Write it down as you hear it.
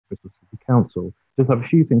Council. Just have a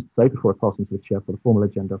few things to say before I pass on to the Chair for the formal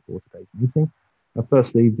agenda for today's meeting.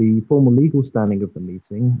 Firstly, the formal legal standing of the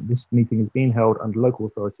meeting. This meeting is being held under local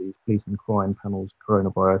authorities, police and crime panels,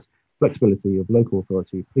 coronavirus, flexibility of local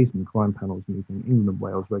authority, police and crime panels meeting, England and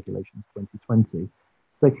Wales Regulations 2020. To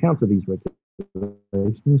take account of these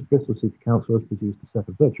regulations, Bristol City Council has produced a set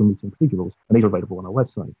of virtual meeting procedurals, and these are available on our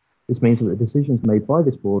website. This means that the decisions made by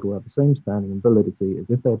this board will have the same standing and validity as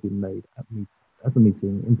if they had been made at a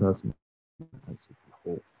meeting in person at City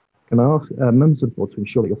Hall. Can I ask members of the board to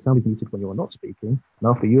ensure that your sound is muted when you are not speaking, and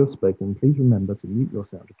after you have spoken, please remember to mute your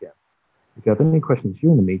sound again. If you have any questions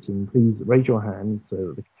during the meeting, please raise your hand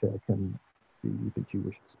so the Chair can see that you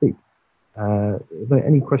wish to speak. Are there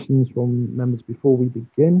any questions from members before we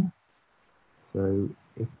begin? So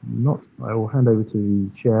if not, I will hand over to the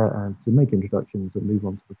Chair and to make introductions and move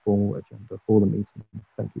on to the formal agenda for the meeting.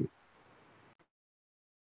 Thank you.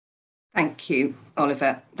 Thank you,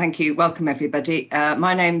 Oliver. Thank you. Welcome, everybody.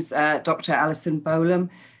 My name's Dr. Alison Bolam.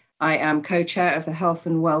 I am co-chair of the Health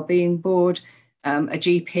and Wellbeing Board, a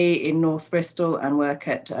GP in North Bristol, and work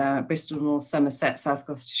at Bristol North Somerset, South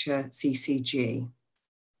Gloucestershire CCG.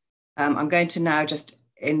 I'm going to now just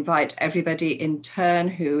invite everybody in turn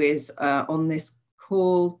who is on this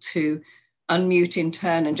call to unmute in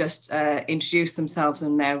turn and just introduce themselves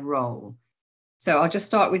and their role. So I'll just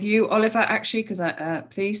start with you, Oliver, actually, because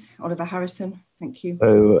please, Oliver Harrison, thank you.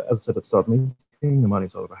 So as I said at the start of the meeting, my name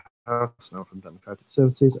is Oliver Harrison, I'm from Democratic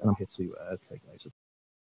Services, and I'm here to take notes.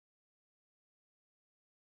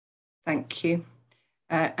 Thank you.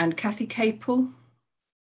 And Cathy Capel.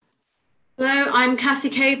 Hello, I'm Cathy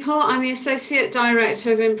Capel. I'm the Associate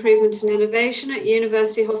Director of Improvement and Innovation at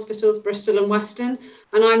University Hospitals Bristol and Weston,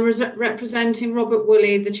 and I'm representing Robert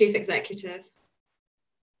Woolley, the Chief Executive.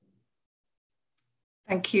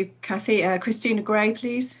 Thank you, Cathy. Christina Gray,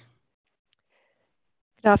 please.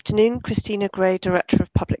 Good afternoon, Christina Gray, Director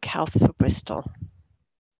of Public Health for Bristol.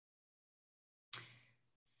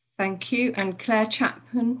 Thank you. And Claire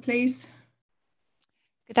Chapman, please.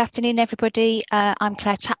 Good afternoon, everybody. I'm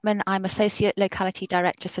Claire Chapman. I'm Associate Locality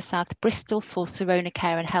Director for South Bristol for Serona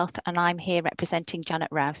Care and Health, and I'm here representing Janet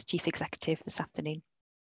Rouse, Chief Executive, this afternoon.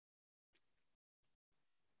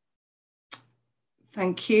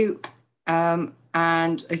 Thank you.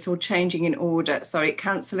 And it's all changing in order. Sorry,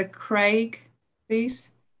 Councillor Craig,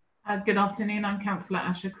 please. Good afternoon, I'm Councillor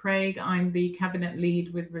Asher Craig. I'm the Cabinet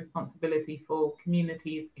Lead with responsibility for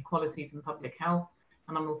communities, equalities and public health,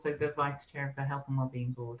 and I'm also the Vice Chair of the Health and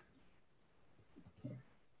Wellbeing Board.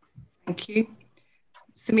 Thank you.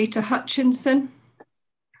 Samita Hutchinson.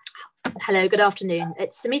 Hello, good afternoon.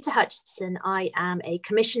 It's Samita Hutchinson. I am a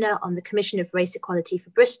Commissioner on the Commission of Race Equality for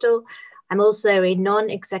Bristol. I'm also a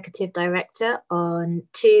non-executive director on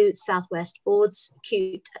 2 Southwest boards,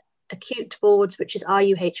 acute boards, which is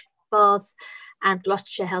RUH Bath, and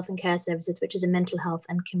Gloucestershire Health and Care Services, which is a mental health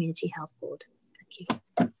and community health board. Thank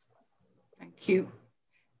you. Thank you.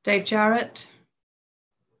 Dave Jarrett.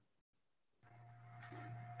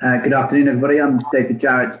 Good afternoon, everybody. I'm David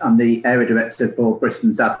Jarrett. I'm the Area Director for Bristol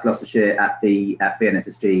and South Gloucestershire at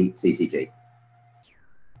BNSSG CCG.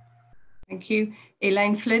 Thank you.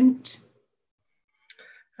 Elaine Flint.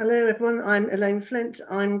 Hello everyone, I'm Elaine Flint.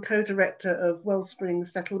 I'm co-director of Wellspring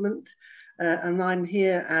Settlement, and I'm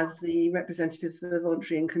here as the representative for the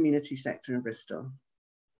voluntary and community sector in Bristol.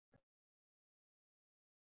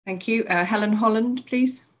 Thank you. Helen Holland,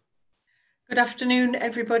 please. Good afternoon,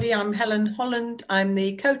 everybody. I'm Helen Holland. I'm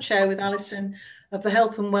the co-chair with Alison of the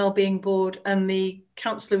Health and Wellbeing Board and the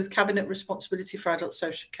councillor with cabinet responsibility for adult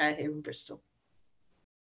social care here in Bristol.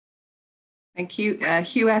 Thank you.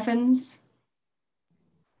 Hugh Evans.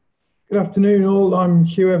 Good afternoon all, I'm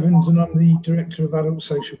Hugh Evans and I'm the Director of Adult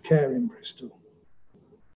Social Care in Bristol.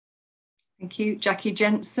 Thank you. Jackie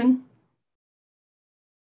Jensen.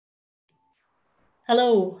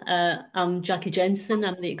 Hello, I'm Jackie Jensen.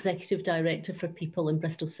 I'm the Executive Director for People in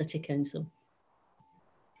Bristol City Council.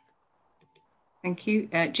 Thank you.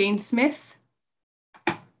 Jean Smith.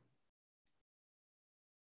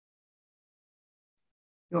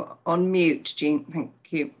 You're on mute, Jean. Thank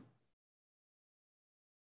you.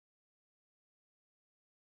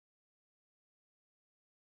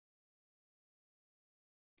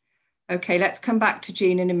 Okay, let's come back to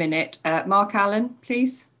Jean in a minute. Mark Allen,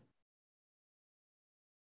 please.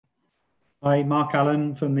 Hi, Mark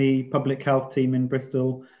Allen from the Public Health team in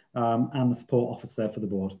Bristol and the support officer for the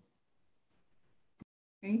board.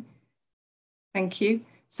 Okay. Thank you.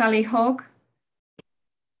 Sally Hogg.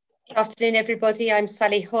 Good afternoon, everybody. I'm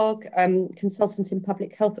Sally Hogg, consultant in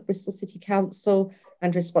public health at Bristol City Council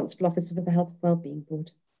and responsible officer for the Health and Wellbeing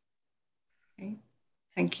Board. Okay.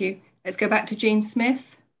 Thank you. Let's go back to Jean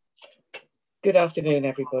Smith. Good afternoon,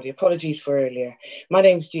 everybody. Apologies for earlier. My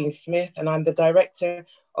name is Jean Smith, and I'm the director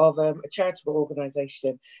of a charitable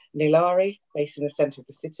organisation, Nilari, based in the centre of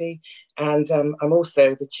the city. And I'm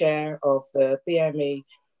also the chair of the BAME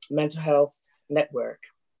Mental Health Network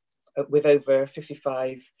with over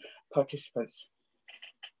 55 participants.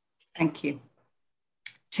 Thank you.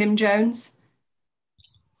 Tim Jones.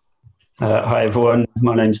 Hi everyone,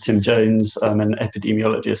 my name's Tim Jones. I'm an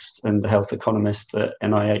epidemiologist and the health economist at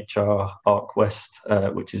NIHR ARC West,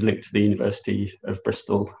 which is linked to the University of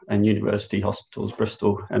Bristol and University Hospitals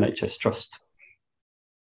Bristol NHS Trust.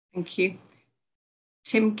 Thank you.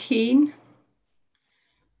 Tim Keane.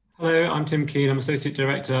 Hello, I'm Tim Keane. I'm Associate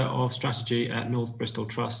Director of Strategy at North Bristol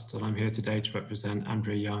Trust, and I'm here today to represent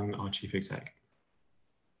Andrea Young, our Chief Exec.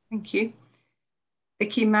 Thank you.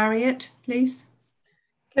 Vicky Marriott, please.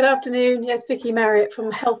 Good afternoon. Yes, Vicky Marriott from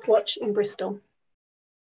Health Watch in Bristol.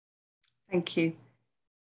 Thank you.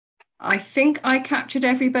 I think I captured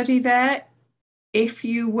everybody there. If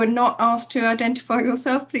you were not asked to identify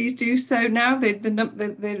yourself, please do so now.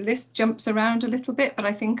 The list jumps around a little bit, but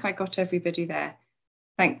I think I got everybody there.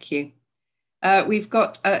 Thank you. We've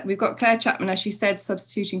got Claire Chapman, as she said,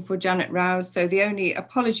 substituting for Janet Rouse. So the only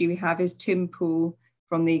apology we have is Tim Poole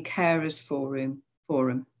from the Carers Forum.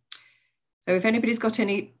 So if anybody's got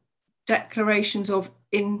any declarations of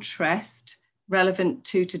interest relevant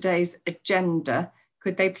to today's agenda,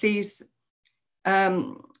 could they please,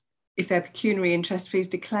 if they're pecuniary interest, please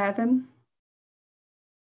declare them.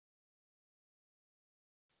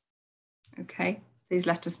 Okay, please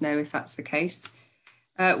let us know if that's the case.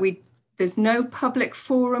 There's no public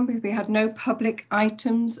forum. We had no public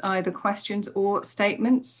items, either questions or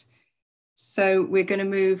statements. So we're going to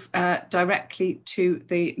move directly to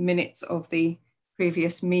the minutes of the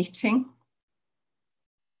previous meeting,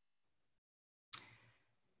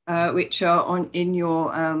 which are in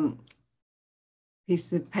your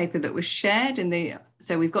piece of paper that was shared in the.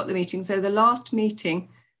 So we've got the meeting. So the last meeting,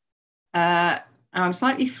 I'm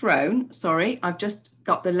slightly thrown. Sorry, I've just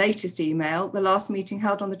got the latest email. The last meeting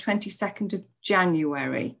held on the 22nd of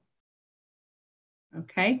January.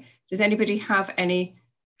 Okay. Does anybody have any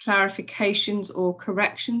clarifications or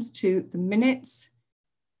corrections to the minutes?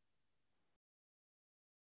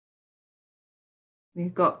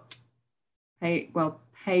 We've got,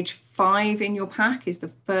 page 5 in your pack is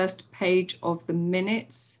the first page of the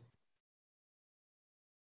minutes.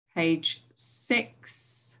 Page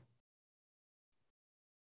 6,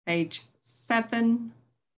 page 7,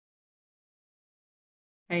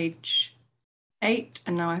 page 8,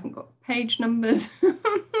 and now I haven't got page numbers.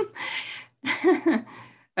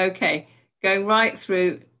 Okay, going right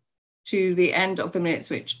through to the end of the minutes,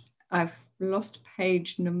 which I've lost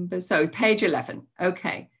page numbers. So page 11.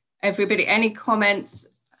 Okay, everybody, any comments?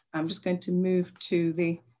 I'm just going to move to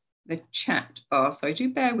the chat bar. So do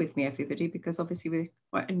bear with me, everybody, because obviously we're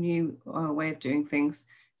quite a new way of doing things.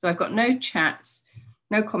 So I've got no chats,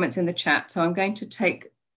 no comments in the chat. So I'm going to take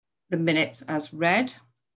the minutes as read.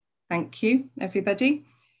 Thank you, everybody.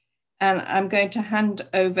 And I'm going to hand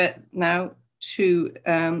over now to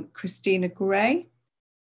Christina Gray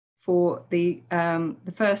for the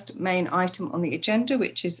first main item on the agenda,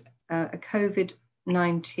 which is a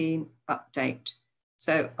COVID-19 update.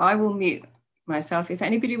 So I will mute myself. If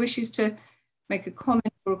anybody wishes to make a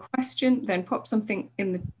comment or a question, then pop something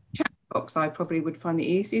in the chat box. I probably would find the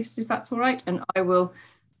easiest, if that's all right. And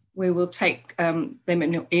we will take them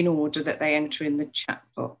in order that they enter in the chat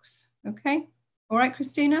box. Okay. All right,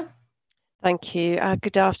 Christina. Thank you.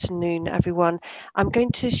 Good afternoon, everyone. I'm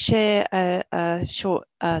going to share a short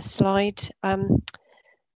slide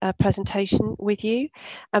presentation with you.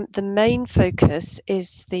 The main focus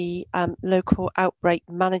is the local outbreak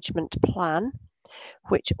management plan,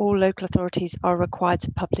 which all local authorities are required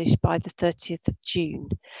to publish by the 30th of June.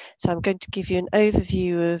 So I'm going to give you an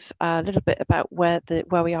overview of a little bit about where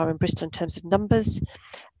we are in Bristol in terms of numbers,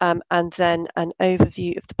 and then an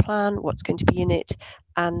overview of the plan, what's going to be in it,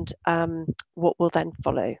 and what will then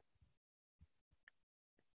follow.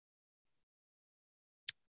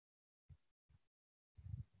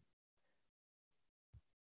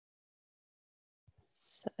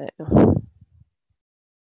 So,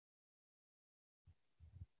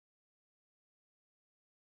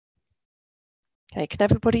 okay, can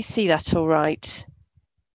everybody see that all right?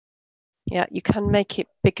 Yeah, you can make it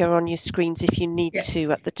bigger on your screens if you need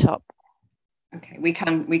to at the top. Okay, we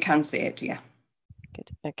can see it, yeah. Good,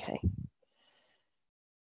 okay.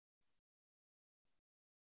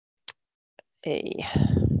 I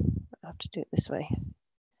have to do it this way.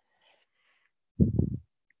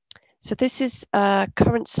 So this is a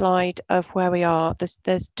current slide of where we are.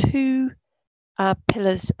 There's two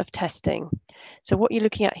pillars of testing. So what you're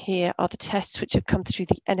looking at here are the tests which have come through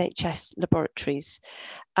the NHS laboratories.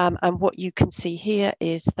 And what you can see here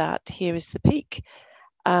is that here is the peak.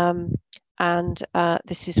 And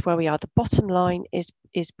this is where we are. The bottom line is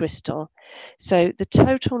Bristol. So the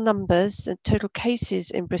total numbers and total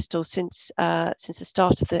cases in Bristol since the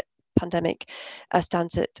start of the pandemic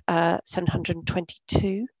stands at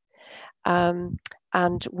 722.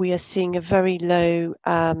 And we are seeing a very low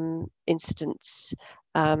incidence.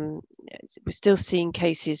 We're still seeing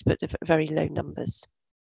cases, but very low numbers.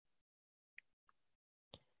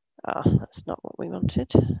 That's not what we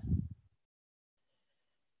wanted.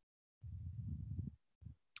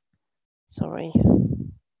 Sorry.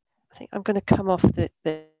 I think I'm going to come off the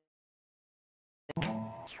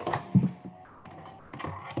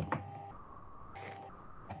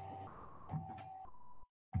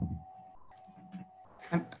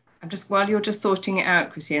I'm just, while you're just sorting it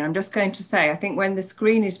out, Christine, I'm just going to say, I think when the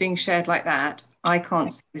screen is being shared like that, I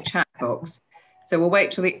can't see the chat box. So we'll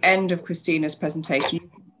wait till the end of Christina's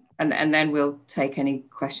presentation and then we'll take any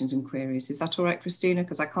questions and queries. Is that all right, Christina?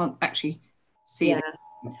 Because I can't actually see. Yeah.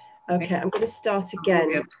 Okay, I'm going to start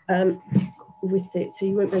again with it. So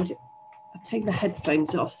you won't be able to, I'll take the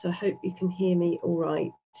headphones off, so I hope you can hear me all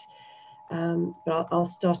right. But I'll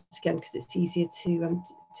start again because it's easier to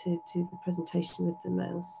do the presentation with the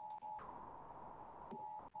mouse.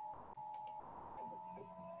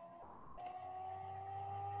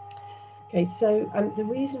 Okay, so the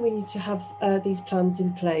reason we need to have these plans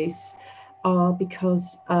in place are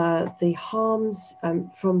because the harms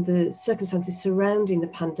from the circumstances surrounding the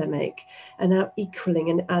pandemic are now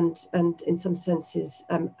equaling and in some senses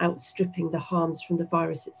outstripping the harms from the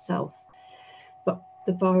virus itself. But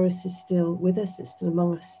the virus is still with us, it's still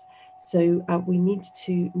among us. So we need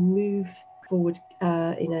to move forward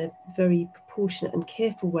in a very proportionate and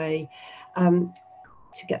careful way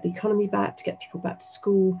to get the economy back, to get people back to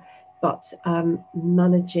school, but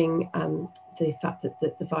managing the fact that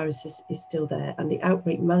the virus is still there, and the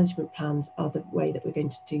outbreak management plans are the way that we're going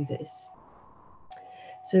to do this.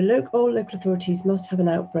 So all local authorities must have an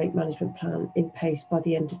outbreak management plan in place by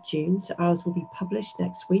the end of June. So ours will be published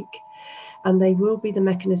next week, and they will be the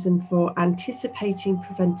mechanism for anticipating,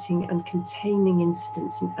 preventing and containing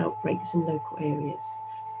incidents and outbreaks in local areas.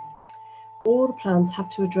 All the plans have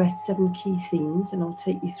to address 7 key themes, and I'll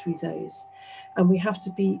take you through those. And we have to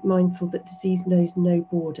be mindful that disease knows no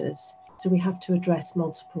borders. So we have to address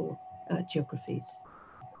multiple geographies.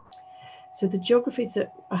 So the geographies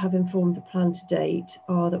that have informed the plan to date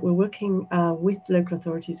are that we're working with local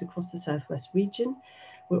authorities across the Southwest region.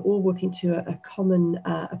 We're all working to a common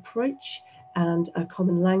approach and a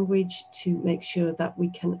common language to make sure that we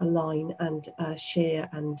can align and share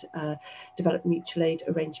and develop mutual aid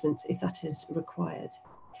arrangements if that is required.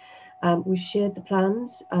 We've shared the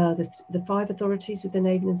plans. The 5 authorities within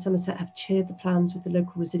Avon and Somerset have shared the plans with the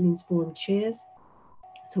local resilience forum chairs.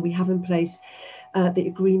 So we have in place the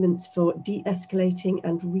agreements for de-escalating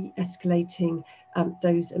and re-escalating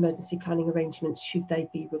those emergency planning arrangements should they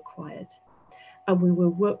be required. And we're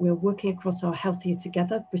working across our Healthier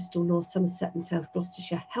Together, Bristol, North Somerset and South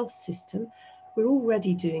Gloucestershire health system. We're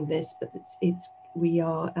already doing this, but we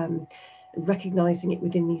are recognising it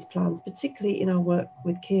within these plans, particularly in our work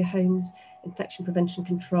with care homes, infection prevention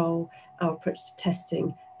control, our approach to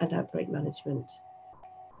testing and outbreak management.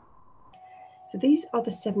 So these are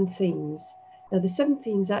the 7 themes. Now the 7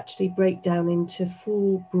 themes actually break down into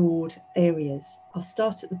 4 broad areas. I'll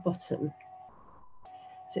start at the bottom.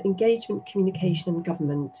 So engagement, communication and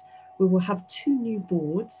government. We will have 2 new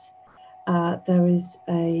boards. There is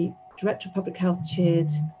a Director of Public Health chaired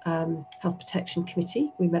Health Protection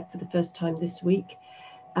Committee. We met for the first time this week,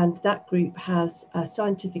 and that group has a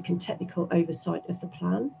scientific and technical oversight of the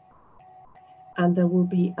plan. And there will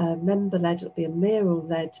be a member-led, it'll be a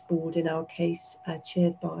mayoral-led board in our case,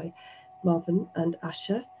 chaired by Marvin and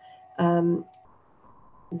Asha,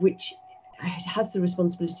 which has the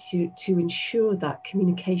responsibility to ensure that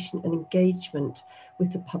communication and engagement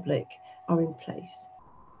with the public are in place.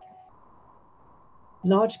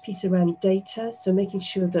 Large piece around data, so making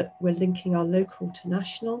sure that we're linking our local to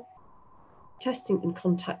national, testing and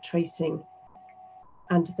contact tracing,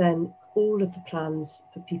 and then all of the plans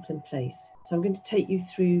for people in place. So I'm going to take you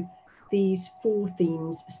through these 4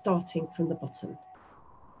 themes, starting from the bottom.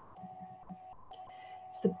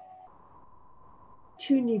 So the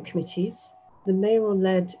 2 new committees, the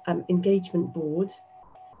mayoral-led engagement board.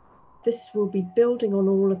 This will be building on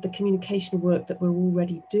all of the communication work that we're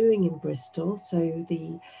already doing in Bristol. So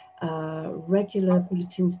the regular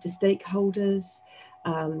bulletins to stakeholders,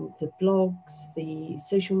 the blogs, the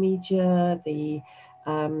social media, the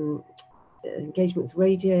engagement with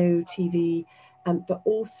radio, TV, but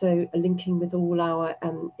also linking with all our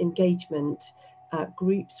engagement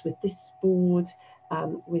groups with this board,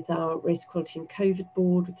 with our Race Equality and COVID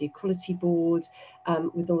board, with the Equality board,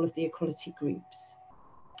 with all of the equality groups.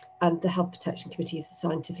 And the Health Protection Committee is the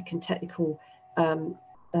scientific and technical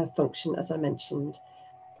function, as I mentioned.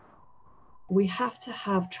 We have to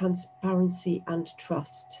have transparency and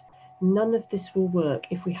trust. None of this will work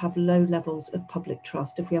if we have low levels of public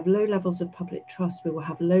trust. If we have low levels of public trust, we will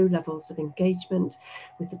have low levels of engagement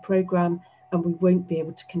with the programme, and we won't be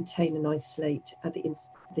able to contain and isolate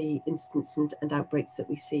the incidents and outbreaks that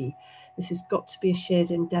we see. This has got to be a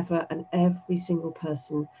shared endeavour, and every single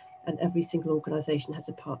person and every single organisation has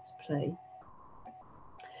a part to play.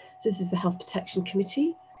 So this is the Health Protection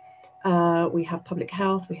Committee. We have public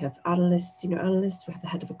health, we have analysts, senior analysts, we have the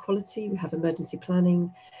head of equality, we have emergency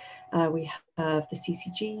planning, we have the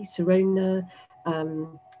CCG, Sirona,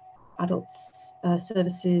 adult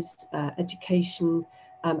services, education,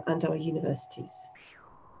 and our universities.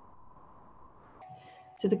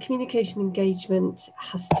 So the communication engagement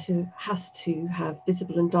has to have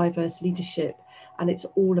visible and diverse leadership, and it's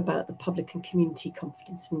all about the public and community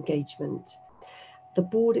confidence and engagement. The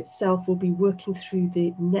board itself will be working through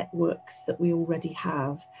the networks that we already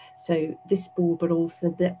have. So this board, but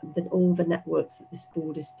also all the networks that this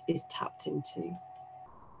board is tapped into.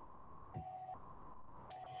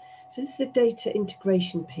 So this is a data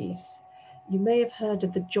integration piece. You may have heard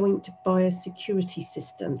of the Joint Biosecurity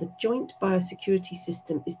System. The Joint Biosecurity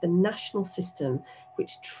System is the national system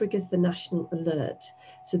which triggers the national alert.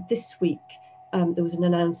 So this week, there was an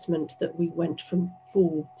announcement that we went from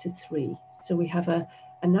 4 to 3. So we have a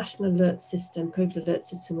national alert system, COVID alert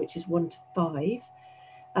system, which is 1 to 5.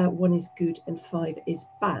 1 is good and 5 is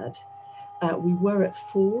bad. We were at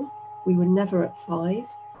 4, we were never at 5.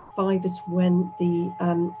 5 is when the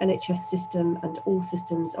NHS system and all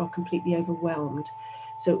systems are completely overwhelmed.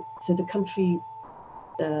 So the country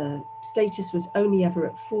status was only ever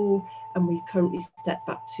at 4, and we've currently stepped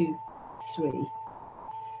back to 3.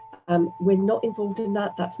 We're not involved in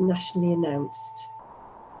that, that's nationally announced.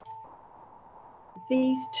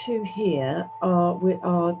 These two here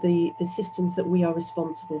are the systems that we are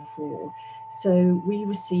responsible for. So we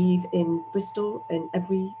receive in Bristol, in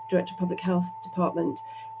every Director of Public Health department,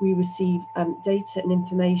 we receive data and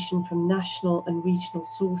information from national and regional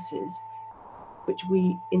sources, which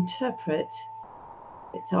we interpret.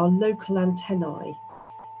 It's our local antennae.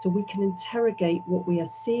 So we can interrogate what we are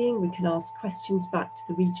seeing, we can ask questions back to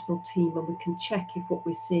the regional team, and we can check if what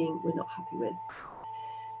we're seeing we're not happy with.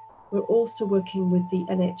 We're also working with the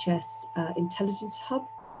NHS Intelligence Hub.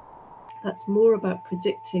 That's more about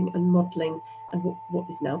predicting and modelling and what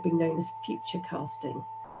is now being known as future casting.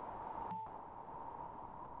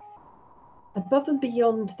 Above and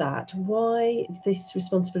beyond that, why this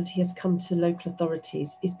responsibility has come to local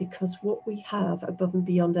authorities is because what we have above and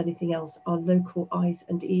beyond anything else are local eyes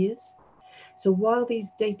and ears. So while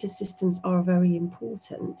these data systems are very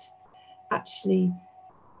important, actually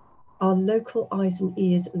our local eyes and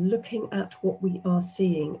ears looking at what we are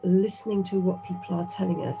seeing, listening to what people are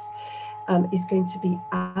telling us, is going to be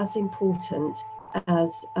as important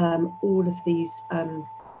as all of these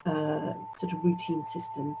sort of routine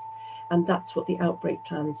systems. And that's what the outbreak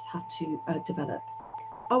plans have to develop.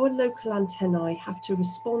 Our local antennae have to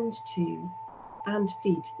respond to and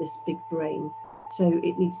feed this big brain. So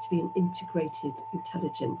it needs to be an integrated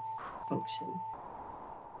intelligence function.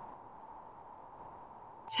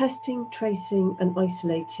 Testing, tracing and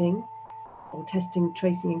isolating, or testing,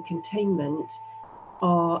 tracing and containment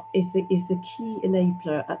is the key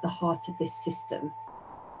enabler at the heart of this system.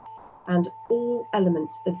 And all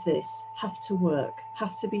elements of this have to work,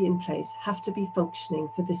 have to be in place, have to be functioning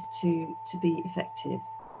for this to be effective.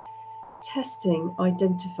 Testing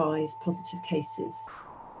identifies positive cases.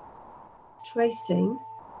 Tracing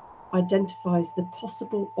identifies the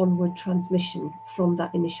possible onward transmission from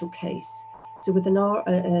that initial case. So with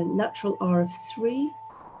a natural R of 3,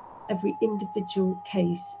 every individual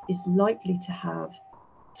case is likely to have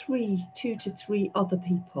 2 to 3 other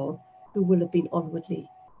people who will have been onwardly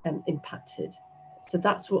impacted. So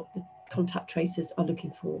that's what the contact tracers are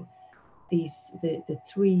looking for, the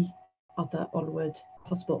 3 other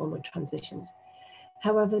possible onward transmissions.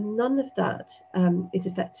 However, none of that is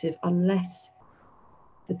effective unless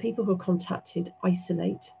the people who are contacted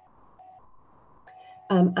isolate,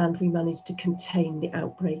 and we manage to contain the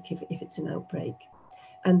outbreak if it's an outbreak.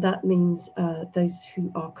 And that means those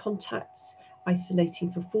who are contacts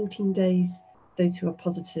isolating for 14 days, those who are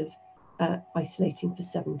positive isolating for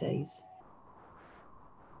 7 days.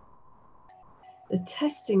 The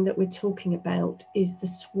testing that we're talking about is the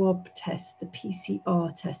swab test, the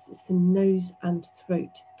PCR test. It's the nose and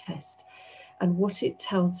throat test. And what it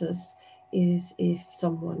tells us is if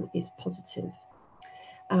someone is positive.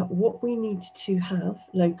 What we need to have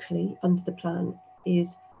locally under the plan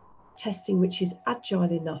is testing which is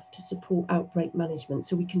agile enough to support outbreak management,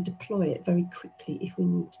 so we can deploy it very quickly if we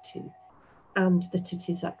need to, and that it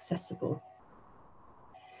is accessible.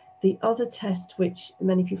 The other test which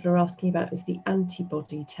many people are asking about is the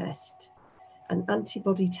antibody test. An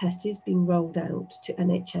antibody test is being rolled out to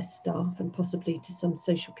NHS staff and possibly to some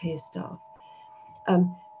social care staff.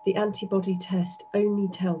 The antibody test only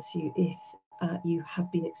tells you if you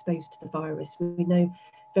have been exposed to the virus. We know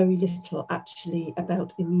very little actually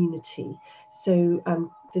about immunity. So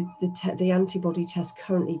the antibody test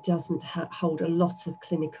currently doesn't hold a lot of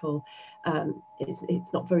clinical,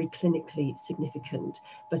 it's not very clinically significant,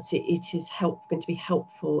 but it is going to be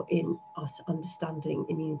helpful in us understanding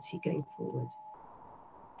immunity going forward.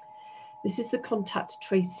 This is the contact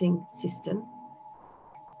tracing system.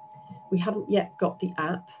 We haven't yet got the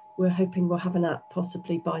app. We're hoping we'll have an app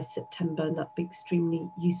possibly by September, and that'd be extremely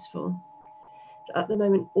useful. At the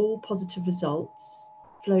moment, all positive results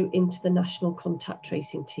flow into the national contact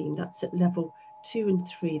tracing team. That's at level 2 and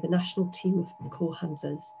 3, the national team of call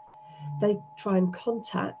handlers. They try and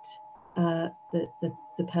contact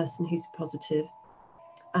the person who's positive,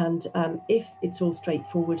 and if it's all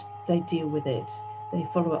straightforward, they deal with it. They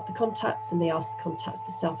follow up the contacts and they ask the contacts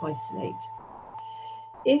to self-isolate.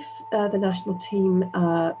 If the national team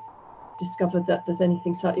discover that there's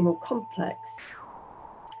anything slightly more complex,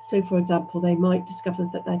 so for example, they might discover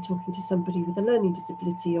that they're talking to somebody with a learning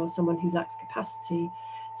disability, or someone who lacks capacity,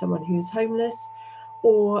 someone who is homeless,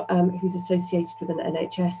 or who's associated with an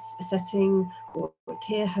NHS setting, or a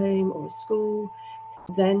care home, or a school,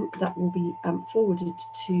 then that will be forwarded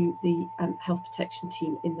to the health protection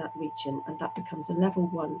team in that region, and that becomes a level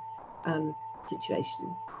 1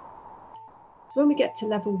 situation. So when we get to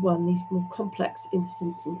level 1, these more complex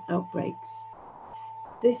incidents and outbreaks,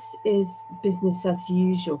 this is business as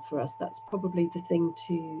usual for us. That's probably the thing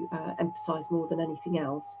to emphasise more than anything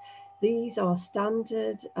else. These are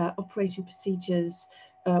standard operating procedures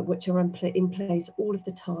which are in place all of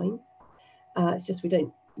the time. It's just we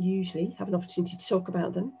don't usually have an opportunity to talk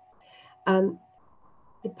about them.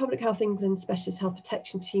 The Public Health England Specialist Health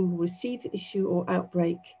Protection Team will receive the issue or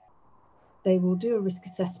outbreak. They will do a risk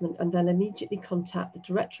assessment and they'll immediately contact the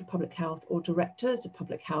Director of Public Health or Directors of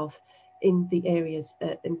Public Health in the areas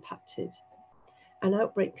impacted. An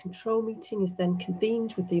outbreak control meeting is then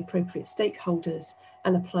convened with the appropriate stakeholders,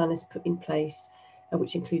 and a plan is put in place,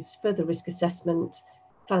 which includes further risk assessment,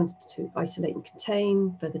 plans to isolate and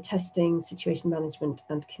contain, further testing, situation management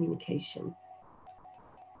and communication.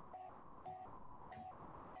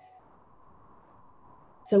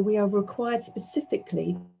 So we are required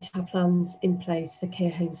specifically to have plans in place for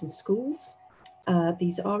care homes and schools.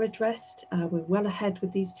 These are addressed. We're well ahead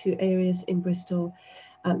with these 2 areas in Bristol.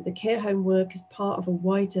 The care home work is part of a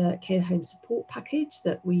wider care home support package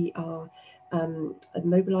that we are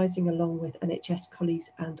mobilising along with NHS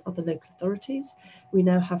colleagues and other local authorities. We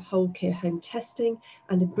now have whole care home testing,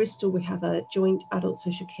 and in Bristol we have a joint adult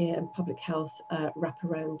social care and public health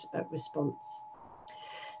wraparound response.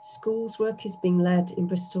 Schools work is being led in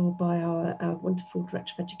Bristol by our wonderful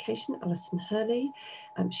Director of Education, Alison Hurley.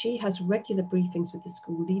 She has regular briefings with the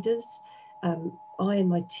school leaders. I and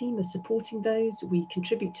my team are supporting those. We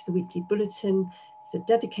contribute to the weekly bulletin. It's a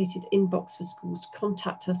dedicated inbox for schools to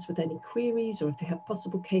contact us with any queries or if they have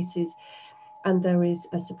possible cases, and there is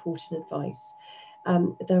a support and advice.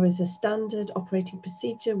 There is a standard operating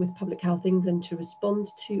procedure with Public Health England to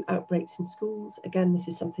respond to outbreaks in schools. Again, this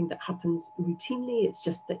is something that happens routinely. It's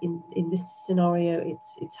just that in this scenario,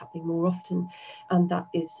 it's happening more often, and that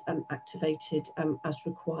is activated as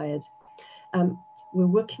required. We're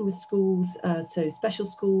working with schools, so special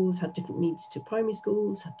schools have different needs to primary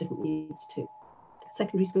schools, have different needs to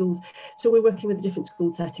secondary schools. So we're working with the different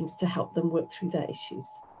school settings to help them work through their issues.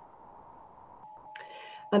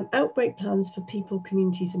 Outbreak plans for people,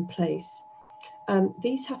 communities in place.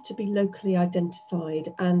 These have to be locally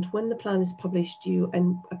identified, and when the plan is published,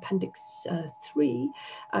 in Appendix 3,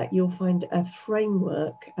 you'll find a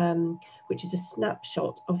framework which is a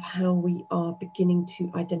snapshot of how we are beginning to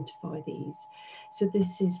identify these. So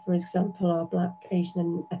this is, for example, our Black, Asian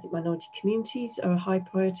and ethnic minority communities are a high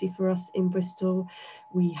priority for us in Bristol.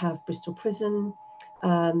 We have Bristol Prison.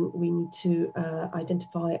 We need to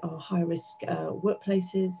identify our high-risk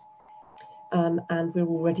workplaces, and we're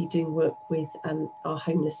already doing work with our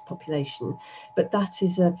homeless population. But that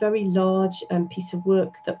is a very large piece of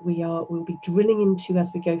work that we'll be drilling into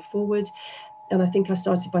as we go forward. And I think I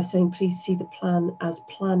started by saying, please see the plan as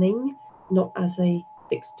planning, not as a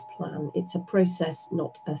fixed plan. It's a process,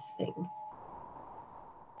 not a thing.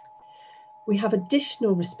 We have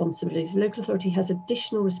additional responsibilities. The local authority has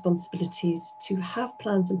additional responsibilities to have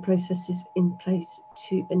plans and processes in place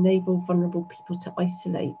to enable vulnerable people to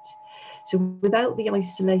isolate. So without the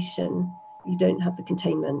isolation, you don't have the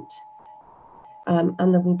containment.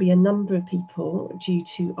 And there will be a number of people, due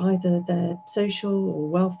to either their social or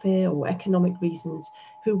welfare or economic reasons,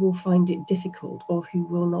 who will find it difficult or who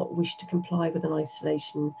will not wish to comply with an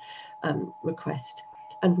isolation request.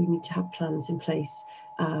 And we need to have plans in place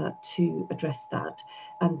to address that.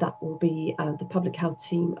 And that will be the public health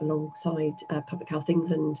team alongside Public Health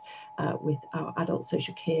England with our adult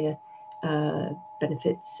social care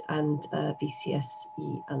benefits and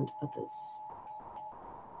VCSE and others.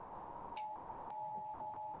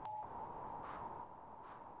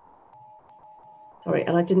 Sorry,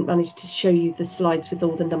 and I didn't manage to show you the slides with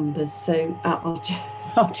all the numbers, so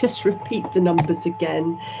I'll just repeat the numbers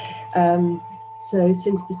again. So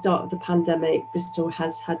since the start of the pandemic, Bristol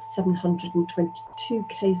has had 722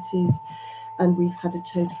 cases, and we've had a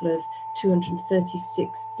total of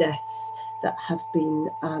 236 deaths that have been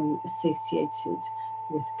associated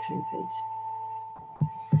with COVID.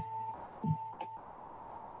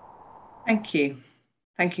 Thank you.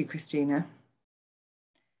 Thank you, Christina.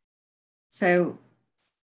 So,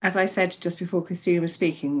 as I said just before Christina was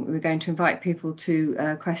speaking, we were going to invite people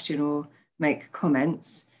to question or make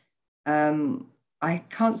comments. I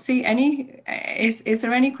can't see any. Is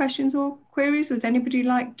there any questions or queries? Would anybody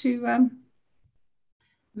like to?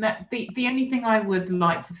 No, the only thing I would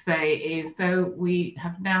like to say is, so we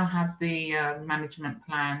have now had the management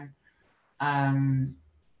plan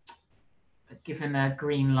given a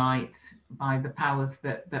green light by the powers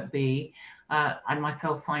that be. I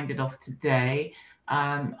myself signed it off today.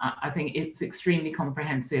 I think it's extremely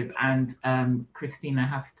comprehensive, and Christina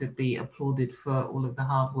has to be applauded for all of the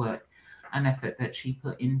hard work and effort that she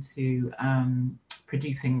put into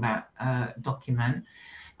producing that document.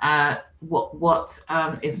 What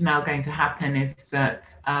is now going to happen is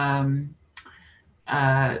that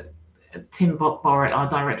Tim Borrett, our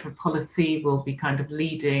Director of Policy, will be kind of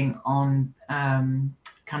leading on kind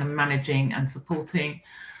of managing and supporting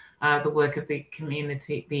the work of the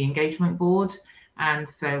community, the engagement board. And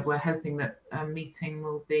so we're hoping that a meeting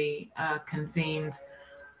will be convened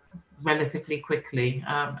relatively quickly,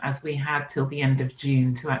 as we had till the end of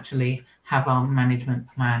June to actually have our management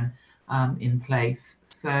plan in place.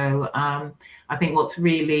 So I think what's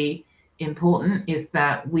really important is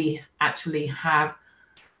that we actually have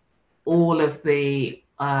all of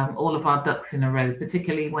our ducks in a row,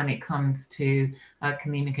 particularly when it comes to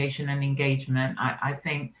communication and engagement. I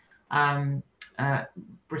think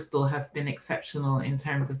Bristol has been exceptional in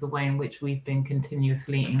terms of the way in which we've been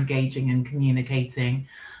continuously engaging and communicating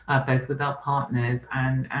both with our partners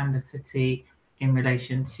and the city in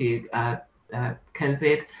relation to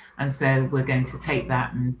COVID. And so we're going to take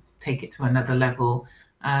that and take it to another level.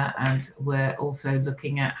 And we're also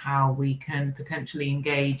looking at how we can potentially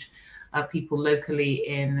engage people locally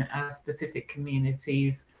in specific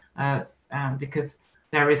communities, because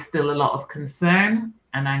there is still a lot of concern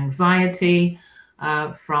and anxiety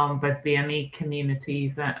from both BME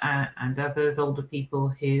communities and others, older people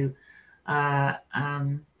who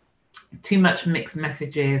too much mixed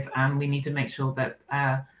messages, and we need to make sure that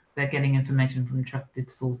they're getting information from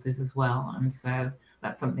trusted sources as well. And so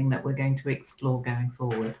that's something that we're going to explore going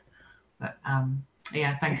forward. But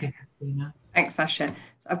yeah, thank you, Christina. Thanks, Sasha.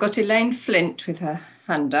 So I've got Elaine Flint with her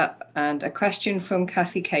hand up and a question from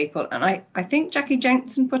Kathy Capel. And I think Jackie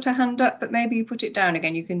Jensen put her hand up, but maybe you put it down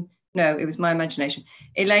again. You can, no, it was my imagination.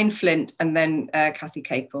 Elaine Flint and then Kathy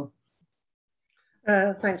Capel.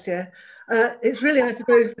 Thanks, yeah. It's really, I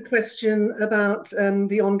suppose, the question about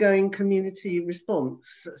the ongoing community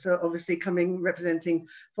response. So obviously representing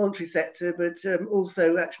voluntary sector, but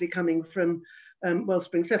also actually coming from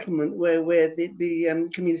Wellspring Settlement, where we're the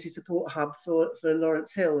community support hub for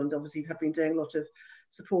Lawrence Hill, and obviously have been doing a lot of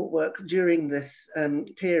support work during this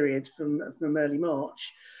period from early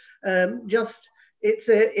March.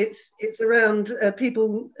 It's around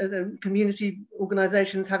people, community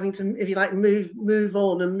organisations having to, if you like, move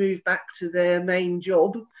on and move back to their main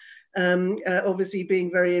job. Obviously being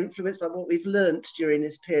very influenced by what we've learnt during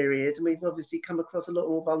this period, and we've obviously come across a lot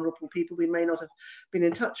more vulnerable people we may not have been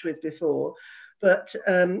in touch with before. But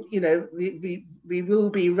you know, we will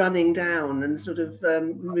be running down and sort of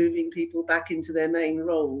moving people back into their main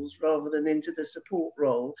roles rather than into the support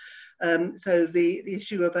role. So the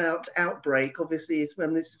issue about outbreak obviously is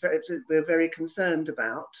when we're very concerned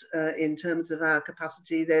about in terms of our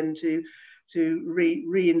capacity then to to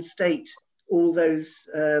reinstate all those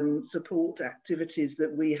support activities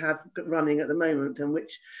that we have running at the moment, and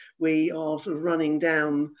which we are sort of running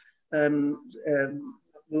down.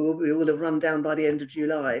 We will have run down by the end of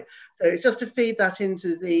July. So it's just to feed that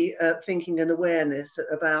into the thinking and awareness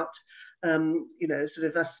about, you know, sort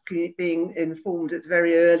of us being informed at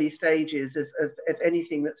very early stages of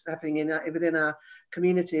anything that's happening within our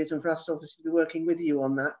communities, and for us to obviously be working with you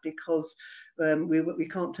on that, because we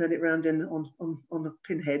can't turn it around on the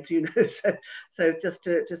pinheads, you know. So just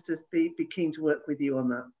to be keen to work with you on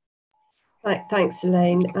that. Thanks,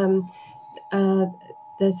 Elaine.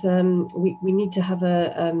 There's we need to have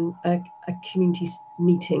a community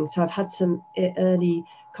meeting. So I've had some early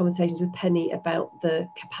conversations with Penny about the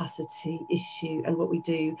capacity issue and what we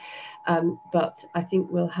do, but I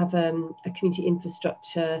think we'll have a community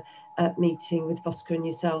infrastructure meeting with Vosca and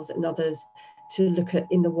yourselves and others to look at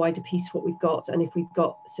in the wider piece what we've got and if we've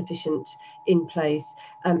got sufficient in place.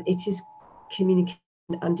 It is communication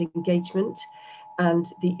and engagement. And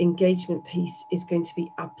the engagement piece is going to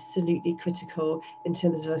be absolutely critical in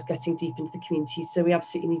terms of us getting deep into the community. So we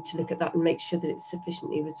absolutely need to look at that and make sure that it's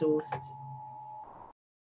sufficiently resourced.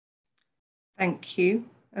 Thank you.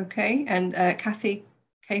 Okay, and Kathy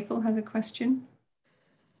Capel has a question.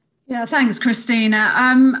 Yeah, thanks,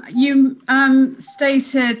 Christina. You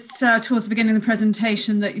stated towards the beginning of the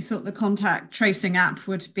presentation that you thought the contact tracing app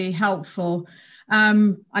would be helpful. I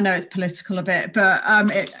know it's political a bit, but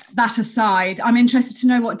that aside, I'm interested to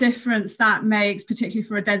know what difference that makes, particularly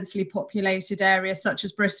for a densely populated area such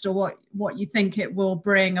as Bristol, what you think it will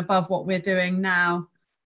bring above what we're doing now.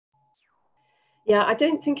 Yeah, I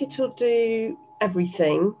don't think it'll do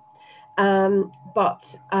everything.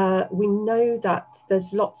 But we know that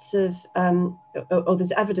there's lots of, or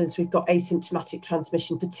there's evidence we've got asymptomatic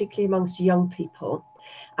transmission, particularly amongst young people.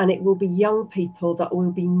 And it will be young people that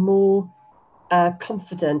will be more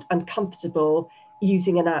confident and comfortable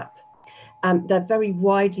using an app. They're very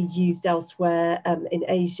widely used elsewhere in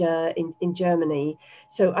Asia, in Germany.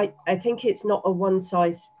 So I think it's not a one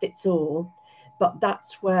size fits all. But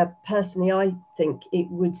that's where personally I think it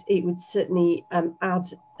would certainly add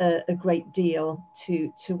a great deal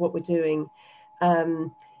to what we're doing.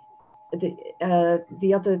 The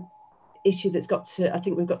other issue that's I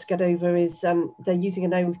think we've got to get over is they're using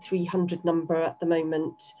an 0300 number at the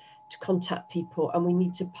moment to contact people, and we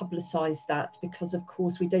need to publicise that, because of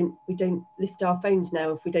course we don't lift our phones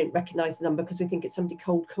now if we don't recognise the number, because we think it's somebody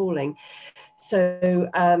cold calling. So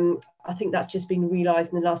I think that's just been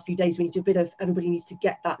realised in the last few days. We need to everybody needs to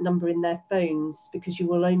get that number in their phones, because you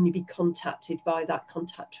will only be contacted by that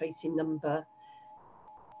contact tracing number.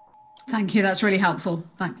 Thank you, that's really helpful.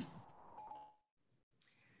 Thanks.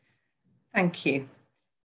 Thank you.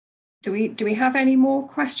 Do we have any more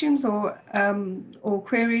questions or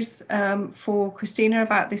queries for Christina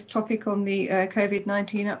about this topic on the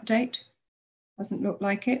COVID-19 update? Doesn't look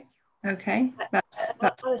like it. Okay, that's.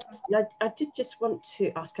 I did just want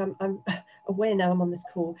to ask. I'm aware now I'm on this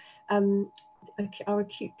call. Our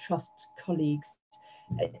acute trust colleagues,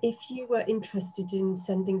 if you were interested in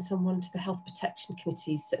sending someone to the health protection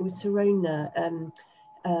committees, so it was Serona.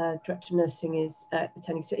 Director of Nursing is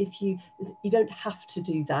attending. So if you don't have to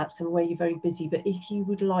do that, I'm aware you're very busy, but if you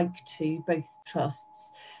would like to, both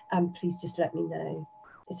trusts, please just let me know.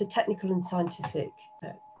 It's a technical and scientific.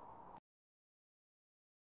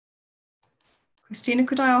 Christina,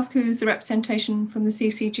 could I ask who's the representation from the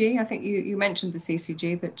CCG? I think you mentioned the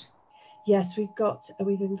CCG, but. Yes,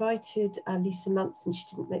 we've invited Lisa Manson. She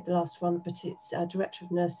didn't make the last one, but it's Director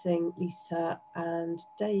of Nursing, Lisa, and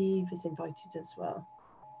Dave is invited as well.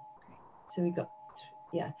 So we got,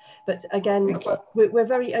 yeah, but again, we're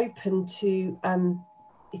very open to,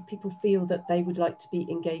 if people feel that they would like to be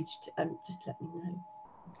engaged, just let me know.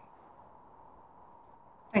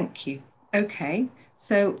 Thank you. Okay,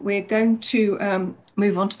 so we're going to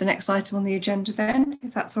move on to the next item on the agenda then,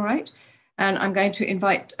 if that's all right. And I'm going to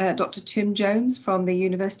invite Dr. Tim Jones from the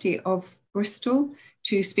University of Bristol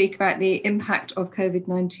to speak about the impact of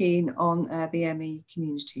COVID-19 on BME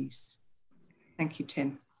communities. Thank you,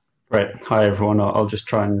 Tim. Great. Hi, everyone. I'll just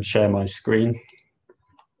try and share my screen.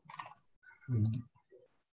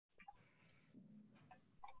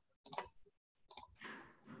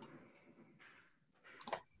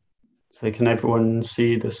 So can everyone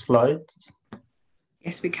see the slides?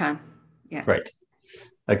 Yes, we can. Yeah. Great.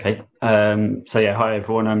 Okay. So yeah, hi,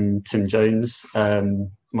 everyone. I'm Tim Jones.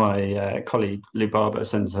 My colleague Lou Barber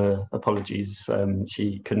sends her apologies.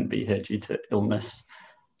 She couldn't be here due to illness.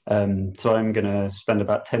 So I'm going to spend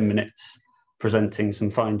about 10 minutes presenting some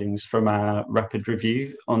findings from our rapid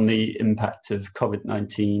review on the impact of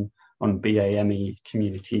COVID-19 on BAME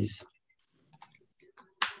communities.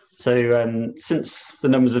 So since the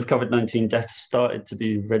numbers of COVID-19 deaths started to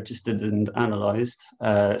be registered and analysed,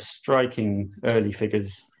 striking early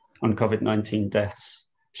figures on COVID-19 deaths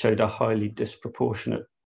showed a highly disproportionate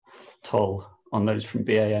toll on those from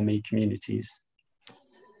BAME communities.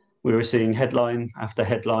 We were seeing headline after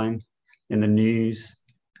headline in the news,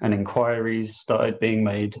 and inquiries started being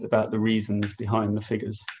made about the reasons behind the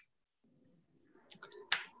figures.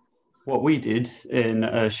 What we did in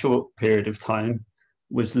a short period of time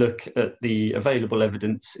was look at the available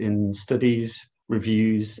evidence in studies,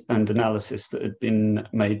 reviews, and analysis that had been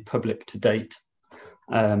made public to date.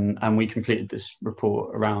 And we completed this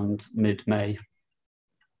report around mid-May.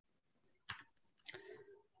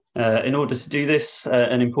 In order to do this,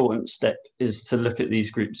 an important step is to look at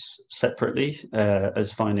these groups separately,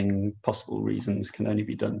 as finding possible reasons can only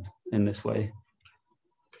be done in this way.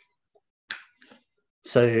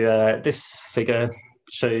 So this figure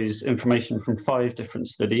shows information from 5 different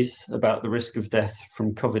studies about the risk of death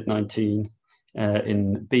from COVID-19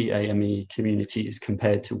 in BAME communities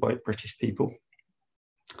compared to white British people.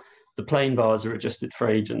 The plain bars are adjusted for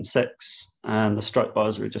age and sex, and the striped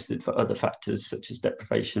bars are adjusted for other factors such as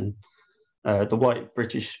deprivation. The white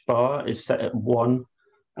British bar is set at 1,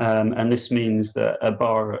 and this means that a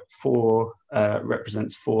bar at 4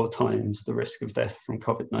 represents 4 times the risk of death from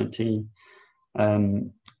COVID-19.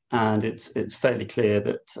 And it's fairly clear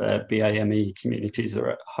that BAME communities are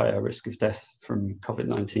at higher risk of death from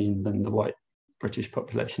COVID-19 than the white British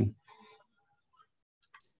population.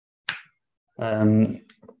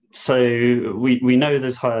 So we know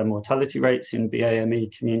there's higher mortality rates in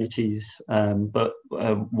BAME communities, but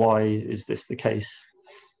why is this the case?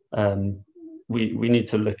 We need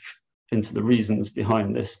to look into the reasons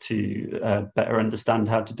behind this to better understand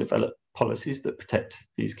how to develop policies that protect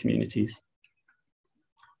these communities.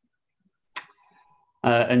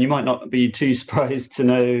 And you might not be too surprised to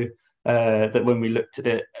know that when we looked at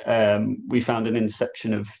it, we found an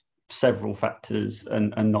intersection of several factors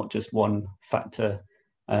and not just one factor.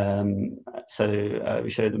 So we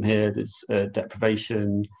show them here. There's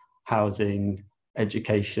deprivation, housing,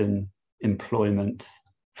 education, employment,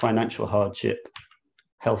 financial hardship,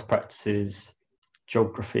 health practices,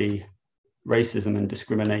 geography, racism and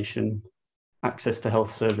discrimination, access to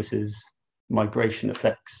health services, migration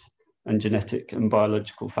effects, and genetic and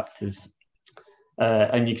biological factors.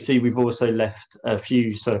 And you can see we've also left a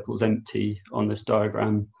few circles empty on this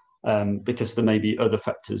diagram because there may be other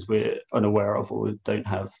factors we're unaware of or don't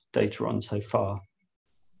have data on so far.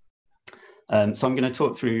 So I'm going to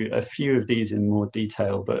talk through a few of these in more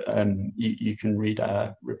detail, but you can read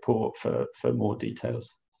our report for more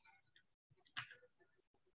details.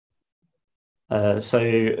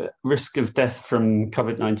 So risk of death from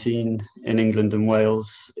COVID-19 in England and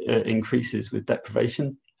Wales increases with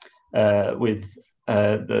deprivation, with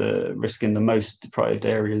the risk in the most deprived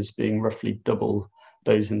areas being roughly double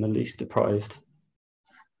those in the least deprived.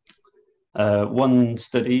 One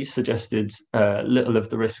study suggested little of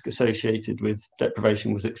the risk associated with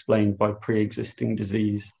deprivation was explained by pre-existing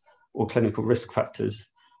disease or clinical risk factors,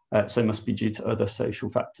 so must be due to other social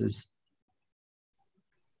factors.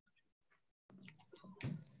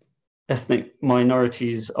 Ethnic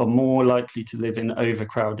minorities are more likely to live in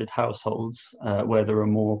overcrowded households where there are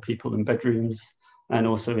more people in bedrooms, and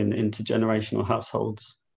also in intergenerational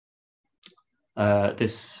households.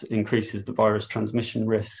 This increases the virus transmission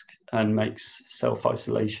risk and makes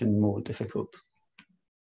self-isolation more difficult.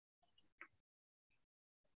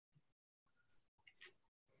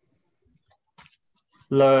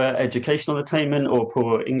 Lower educational attainment or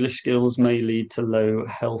poor English skills may lead to low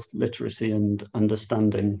health literacy and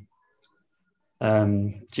understanding.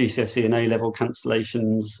 GCSE and A-level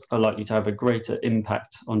cancellations are likely to have a greater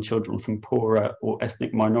impact on children from poorer or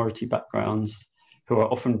ethnic minority backgrounds who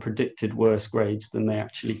are often predicted worse grades than they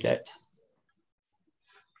actually get.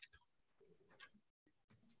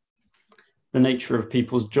 The nature of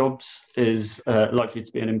people's jobs is likely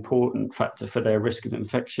to be an important factor for their risk of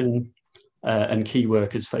infection, and key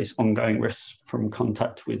workers face ongoing risks from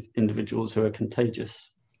contact with individuals who are contagious.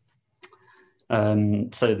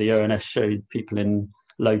 So the ONS showed people in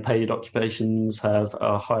low-paid occupations have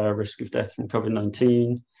a higher risk of death from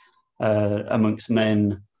COVID-19. Amongst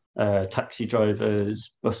men, taxi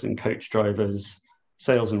drivers, bus and coach drivers,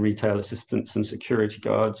 sales and retail assistants and security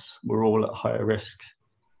guards were all at higher risk.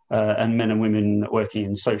 And men and women working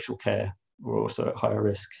in social care were also at higher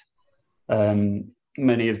risk.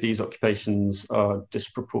 Many of these occupations are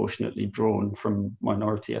disproportionately drawn from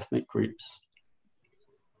minority ethnic groups.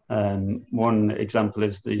 One example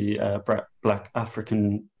is the Black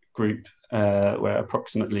African group, where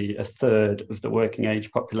approximately a third of the working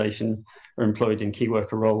age population are employed in key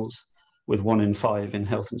worker roles, with 1 in 5 in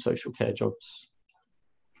health and social care jobs.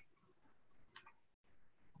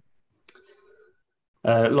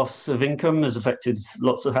 Loss of income has affected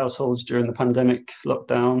lots of households during the pandemic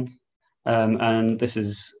lockdown, and this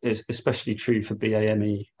is especially true for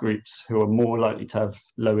BAME groups, who are more likely to have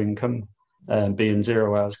low income, being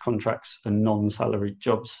 0 hours contracts and non-salaried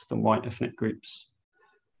jobs, than white ethnic groups.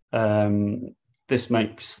 This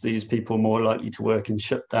makes these people more likely to work in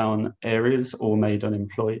shutdown areas or made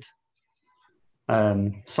unemployed.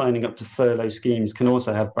 Signing up to furlough schemes can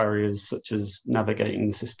also have barriers, such as navigating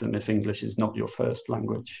the system if English is not your first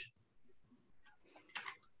language.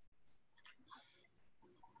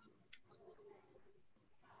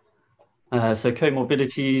 So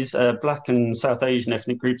comorbidities, Black and South Asian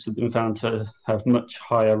ethnic groups have been found to have much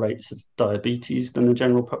higher rates of diabetes than the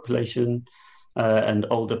general population, and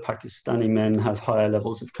older Pakistani men have higher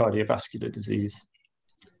levels of cardiovascular disease.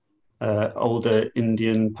 Older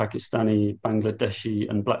Indian, Pakistani, Bangladeshi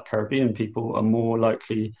and Black Caribbean people are more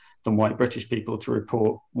likely than white British people to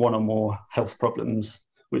report 1 or more health problems,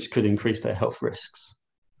 which could increase their health risks.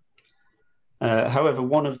 However,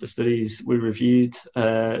 one of the studies we reviewed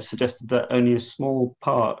suggested that only a small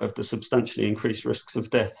part of the substantially increased risks of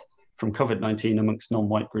death from COVID-19 amongst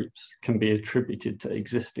non-white groups can be attributed to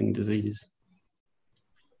existing disease.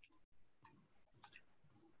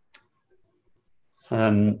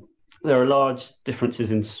 There are large differences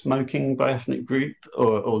in smoking by ethnic group,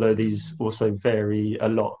 although these also vary a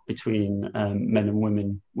lot between men and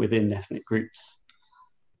women within ethnic groups.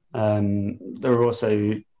 There are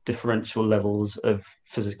also differential levels of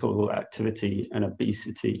physical activity and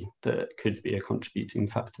obesity that could be a contributing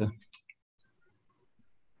factor.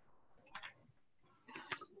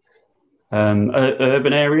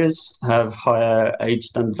 Urban areas have higher age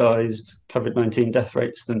standardized COVID-19 death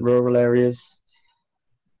rates than rural areas.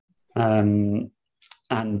 And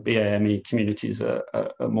BAME communities are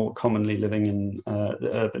more commonly living in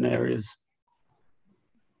the urban areas.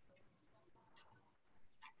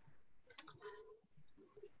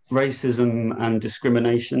 Racism and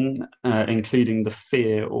discrimination, including the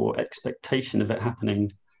fear or expectation of it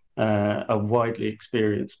happening, are widely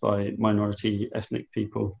experienced by minority ethnic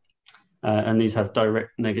people. And these have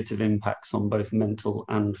direct negative impacts on both mental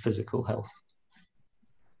and physical health.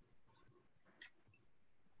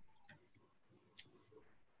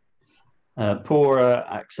 Poorer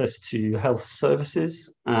access to health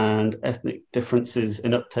services and ethnic differences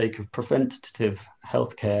in uptake of preventative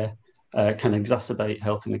healthcare can exacerbate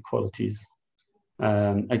health inequalities.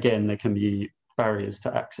 Again, there can be barriers to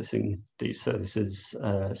accessing these services,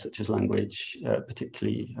 such as language,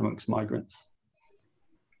 particularly amongst migrants.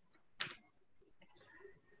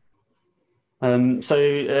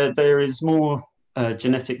 There is more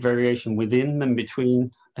genetic variation within than between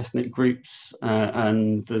ethnic groups,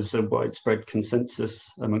 and there's a widespread consensus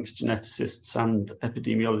amongst geneticists and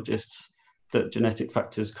epidemiologists that genetic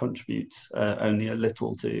factors contribute only a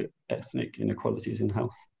little to ethnic inequalities in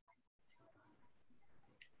health.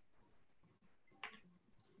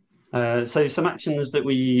 So some actions that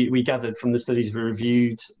we gathered from the studies we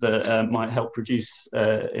reviewed that might help reduce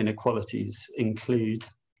inequalities include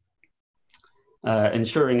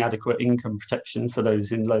ensuring adequate income protection for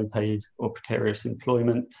those in low paid or precarious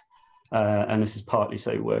employment, and this is partly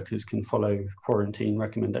so workers can follow quarantine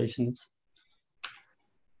recommendations.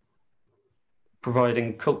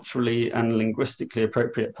 Providing culturally and linguistically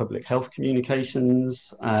appropriate public health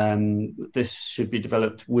communications. This should be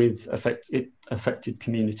developed with affected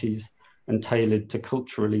communities and tailored to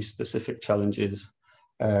culturally specific challenges,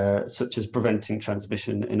 such as preventing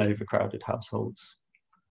transmission in overcrowded households.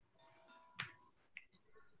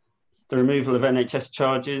 The removal of NHS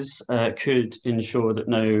charges could ensure that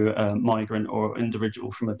no migrant or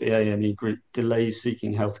individual from a BAME group delays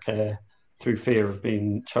seeking healthcare through fear of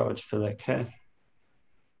being charged for their care.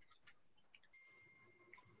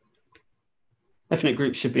 Ethnic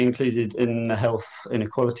groups should be included in the health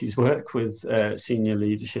inequalities work with senior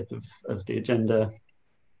leadership of the agenda.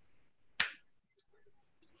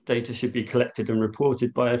 Data should be collected and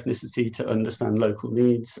reported by ethnicity to understand local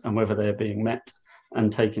needs and whether they're being met, and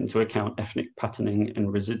take into account ethnic patterning in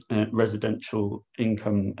residential,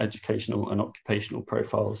 income, educational and occupational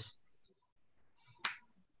profiles.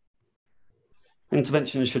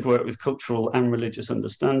 Interventions should work with cultural and religious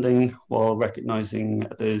understanding while recognising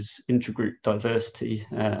there's intragroup diversity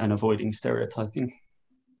and avoiding stereotyping.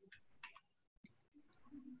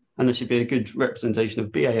 And there should be a good representation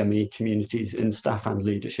of BAME communities in staff and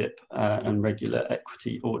leadership and regular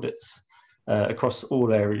equity audits. Across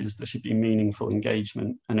all areas, there should be meaningful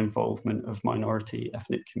engagement and involvement of minority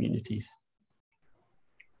ethnic communities.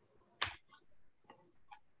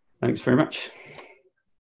 Thanks very much.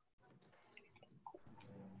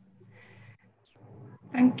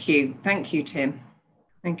 Thank you, Tim.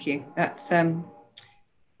 Thank you. That's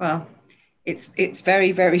well, it's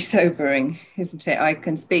very, very sobering, isn't it? I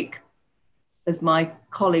can speak as my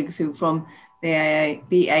colleagues who from the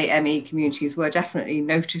BAME communities were definitely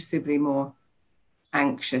noticeably more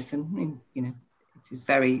anxious, and you know, it is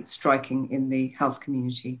very striking in the health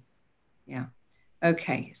community. Yeah.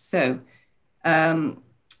 Okay, so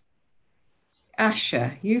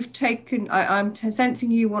Asha, you've taken, I'm sensing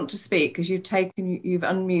you want to speak because you've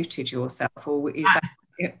unmuted yourself, or is that,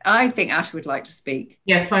 I think Asha would like to speak.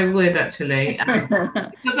 Yes, I would actually,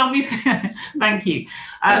 because obviously, thank you.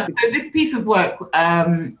 So this piece of work,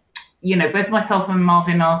 you know, both myself and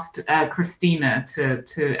Marvin asked Christina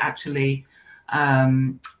to actually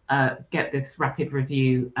get this rapid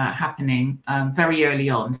review happening very early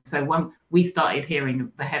on. So when we started hearing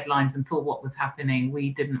the headlines and saw what was happening,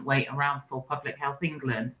 we didn't wait around for Public Health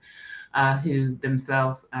England, who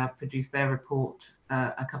themselves produced their report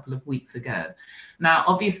a couple of weeks ago. Now,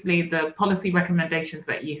 obviously, the policy recommendations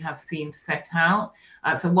that you have seen set out.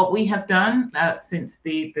 So what we have done since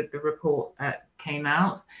the report came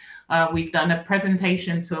out, we've done a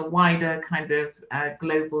presentation to a wider kind of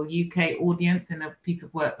global UK audience in a piece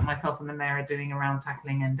of work myself and the Mayor are doing around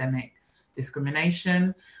tackling endemic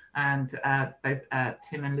discrimination. And both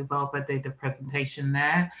Tim and Lubaba did a presentation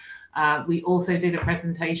there. We also did a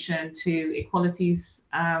presentation to equalities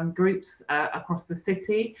groups across the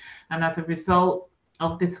city. And as a result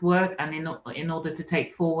of this work, and in order to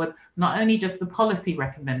take forward not only just the policy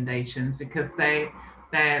recommendations, because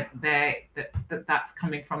that's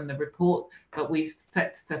coming from the report, but we've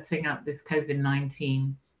setting up this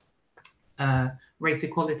COVID-19 race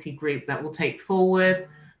equality group that will take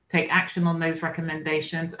action on those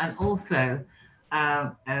recommendations, and also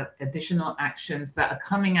additional actions that are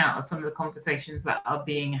coming out of some of the conversations that are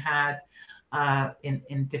being had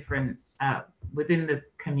in different within the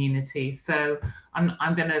community. So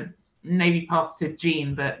I'm going to maybe pass to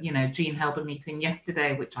Jean, but you know, Jean held a meeting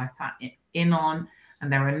yesterday which I sat in on,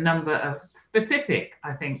 and there are a number of specific,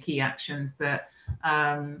 I think, key actions that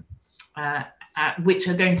which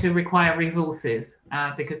are going to require resources,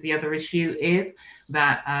 because the other issue is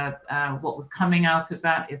that what was coming out of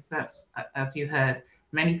that is that, as you heard,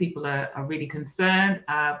 many people are really concerned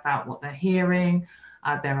about what they're hearing.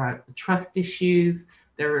 There are trust issues.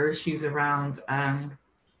 There are issues around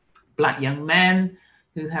Black young men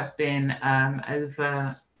who have been who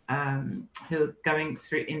are going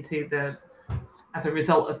through as a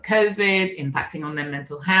result of COVID, impacting on their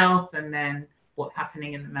mental health, and then what's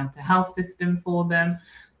happening in the mental health system for them.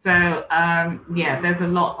 So yeah, there's a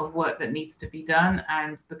lot of work that needs to be done,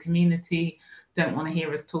 and the community don't want to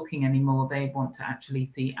hear us talking anymore. They want to actually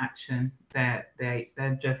see action. They're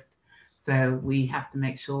just, so we have to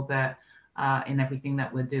make sure that in everything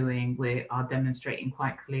that we're doing, we are demonstrating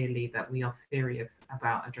quite clearly that we are serious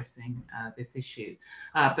about addressing this issue.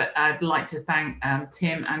 But I'd like to thank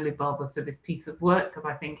Tim and Lubaba for this piece of work, because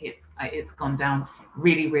I think it's gone down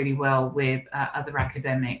really, really well with other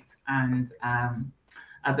academics and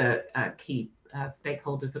other key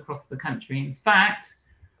stakeholders across the country. In fact,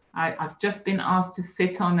 I've just been asked to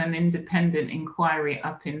sit on an independent inquiry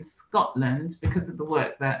up in Scotland because of the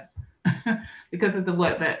work that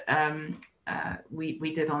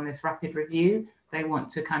we did on this rapid review. They want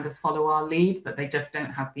to kind of follow our lead, but they just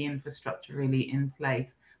don't have the infrastructure really in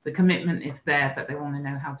place. The commitment is there, but they want to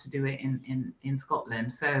know how to do it in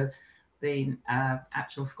Scotland. So the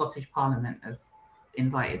actual Scottish Parliament has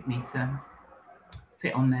invited me to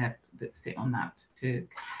sit on that to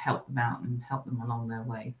help them out and help them along their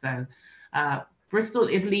way. So Bristol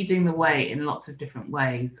is leading the way in lots of different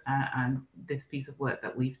ways, and this piece of work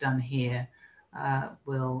that we've done here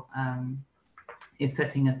is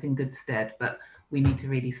setting us in good stead, but we need to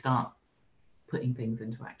really start putting things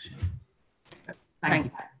into action. So,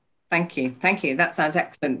 thank you. That sounds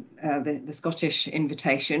excellent, the Scottish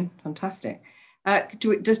invitation, fantastic.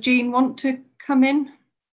 Does Jean want to come in?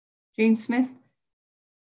 Jean Smith?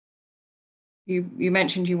 You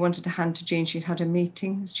mentioned you wanted to hand to Jean. She'd had a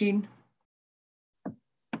meeting. Has Jean?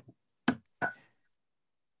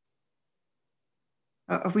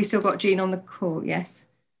 Have we still got Jean on the call? Yes.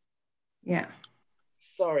 Yeah.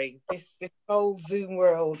 Sorry, this whole Zoom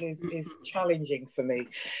world is challenging for me.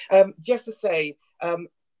 Just to say,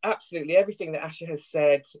 absolutely everything that Asha has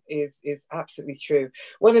said is absolutely true.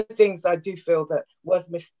 One of the things I do feel that was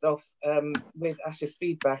missed off with Asha's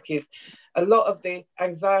feedback is a lot of the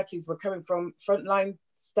anxieties were coming from frontline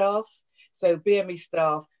staff, so BME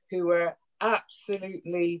staff who were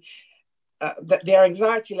absolutely, their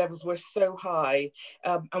anxiety levels were so high.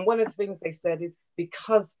 And one of the things they said is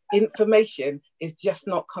because information is just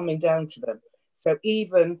not coming down to them. So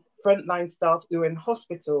even frontline staff who are in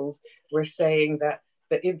hospitals were saying that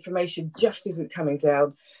the information just isn't coming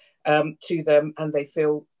down to them, and they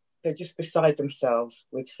feel they're just beside themselves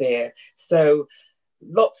with fear. So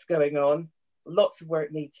lots going on, lots of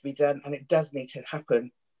work needs to be done, and it does need to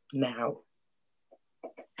happen now.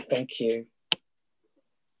 Thank you.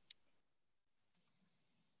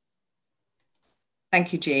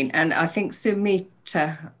 Thank you, Jean. And I think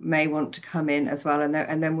Sumita may want to come in as well, and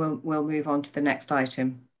then we'll move on to the next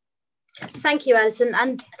item. Thank you, Alison,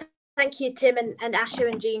 and thank you, Tim and Asha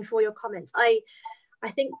and Jean, for your comments. I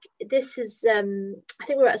think this is, I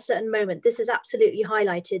think we're at a certain moment. This has absolutely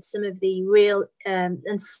highlighted some of the real and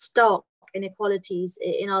stark inequalities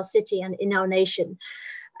in our city and in our nation.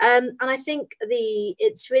 And I think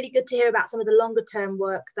it's really good to hear about some of the longer term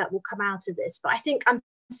work that will come out of this. But I think I'm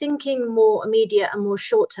thinking more immediate and more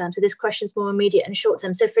short term. So this question's more immediate and short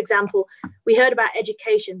term. So for example, we heard about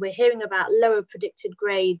education. We're hearing about lower predicted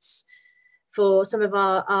grades for some of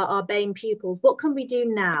our BAME pupils. What can we do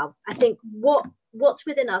now? I think what's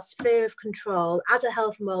within our sphere of control as a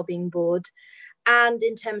health and wellbeing board, and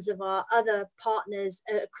in terms of our other partners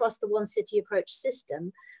across the One City Approach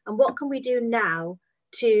system, and what can we do now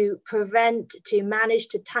to prevent, to manage,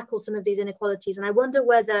 to tackle some of these inequalities? And I wonder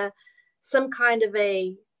whether some kind of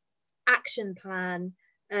a action plan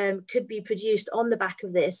could be produced on the back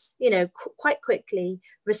of this, you know, quite quickly,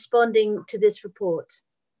 responding to this report.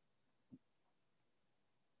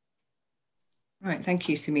 Right, thank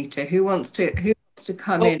you, Sumita. Who wants to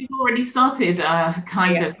come in? We've already started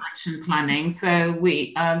kind of action planning. So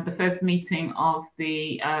we, the first meeting of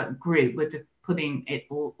the group, we're just putting it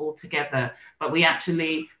all together, but we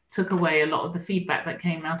actually took away a lot of the feedback that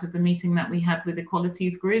came out of the meeting that we had with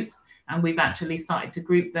equalities groups, and we've actually started to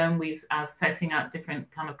group them. We've setting up different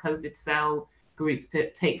kind of COVID cell groups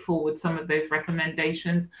to take forward some of those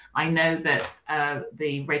recommendations. I know that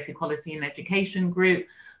the Race Equality in Education group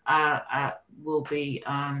will be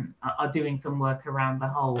are doing some work around the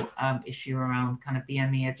whole issue around kind of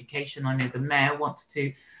BME education. I know the Mayor wants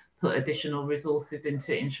to put additional resources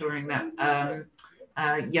into ensuring that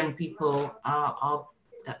young people are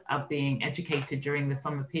being educated during the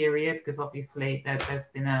summer period, because obviously there's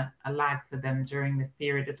been a lag for them during this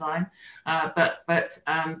period of time. But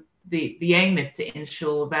the aim is to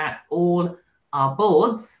ensure that all our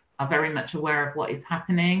boards are very much aware of what is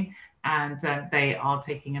happening, and they are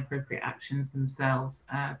taking appropriate actions themselves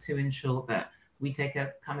to ensure that we take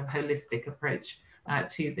a kind of holistic approach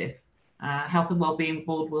to this. Health and Wellbeing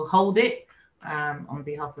Board will hold it on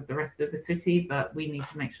behalf of the rest of the city, but we need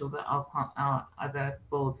to make sure that our other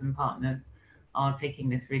boards and partners are taking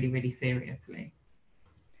this really, really seriously.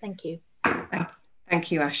 Thank you.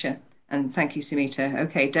 Thank you, Asha, and thank you, Sumita.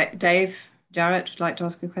 Okay, Dave Jarrett would like to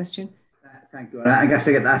ask a question. Thank you. I guess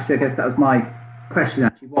that was my question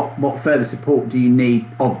actually. What further support do you need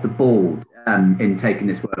of the board in taking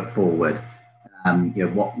this work forward? You know,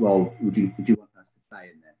 what role would you want us to play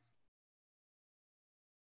in this?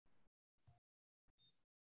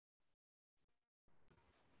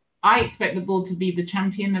 I expect the board to be the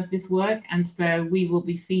champion of this work, and so we will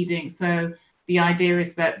be feeding. So the idea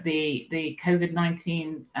is that the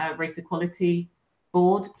COVID-19 Race Equality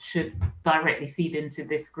Board should directly feed into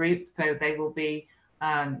this group. So they will be,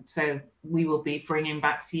 so we will be bringing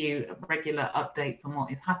back to you regular updates on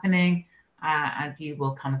what is happening, and you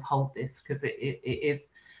will kind of hold this, because it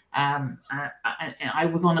is. I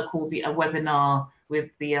was on a webinar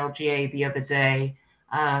with the LGA the other day,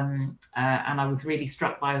 and I was really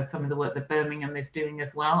struck by some of the work that Birmingham is doing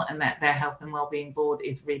as well, and that their Health and Wellbeing Board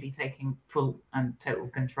is really taking full and total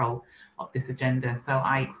control of this agenda. So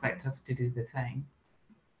I expect us to do the same.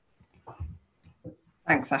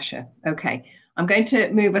 Thanks, Asha. Okay, I'm going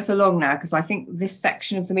to move us along now, because I think this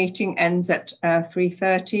section of the meeting ends at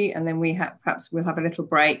 3:30, and then perhaps we'll have a little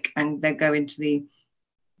break and then go into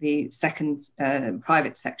the second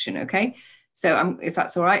private section. Okay. So if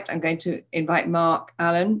that's all right, I'm going to invite Mark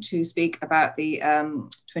Allen to speak about the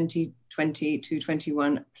 2020 to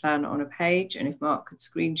 21 plan on a page. And if Mark could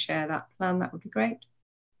screen share that plan, that would be great.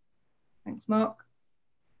 Thanks, Mark.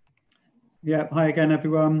 Yeah, hi again,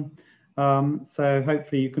 everyone. So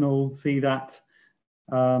hopefully you can all see that.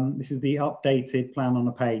 This is the updated plan on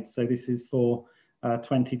a page. So this is for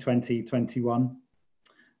 2020-21.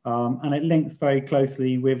 And it links very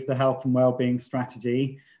closely with the health and wellbeing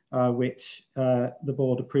strategy, which the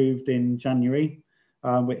board approved in January,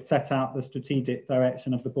 which set out the strategic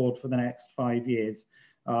direction of the board for the next 5 years.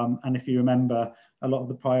 And if you remember, a lot of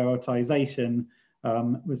the prioritisation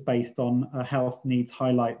was based on a health needs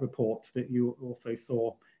highlight report that you also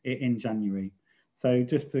saw in January. So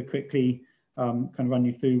just to quickly kind of run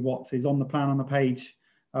you through what is on the plan on the page,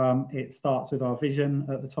 it starts with our vision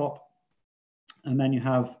at the top, and then you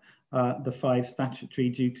have the 5 statutory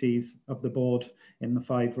duties of the board in the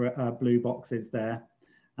 5 blue boxes there,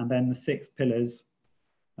 and then the 6 pillars.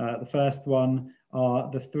 The first one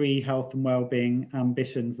are the 3 health and wellbeing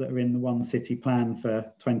ambitions that are in the One City plan for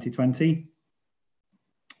 2020.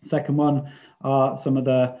 Second one are some of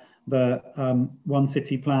the One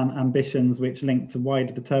City plan ambitions which link to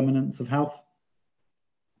wider determinants of health.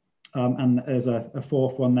 And there's a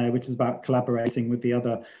 4th one there, which is about collaborating with the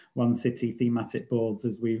other One City thematic boards,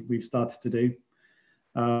 as we've started to do.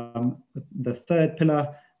 The 3rd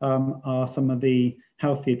pillar are some of the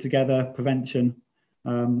healthier together prevention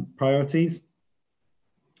priorities.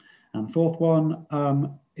 And 4th one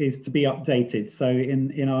is to be updated. So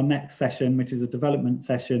in our next session, which is a development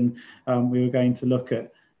session, we were going to look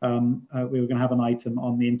at, we were going to have an item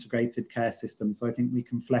on the integrated care system. So I think we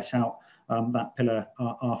can flesh out that pillar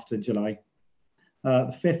after July.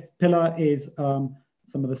 The 5th pillar is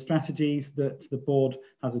some of the strategies that the board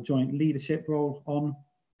has a joint leadership role on.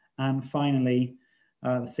 And finally,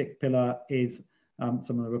 the 6th pillar is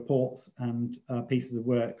some of the reports and pieces of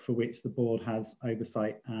work for which the board has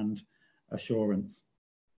oversight and assurance.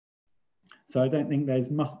 So I don't think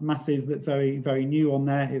there's masses that's very, very new on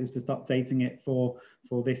there. It was just updating it for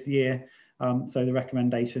this year. So the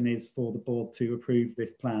recommendation is for the board to approve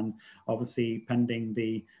this plan, obviously pending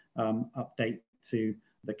the update to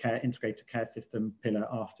the integrated care system pillar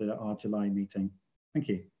after our July meeting. Thank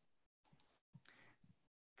you.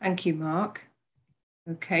 Thank you, Mark.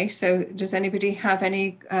 Okay, so does anybody have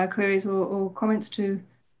any queries or comments to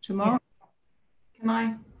Mark? Can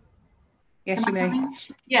I? Yes, you may.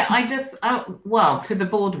 Yeah, I just, well, to the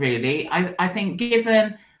board really, I think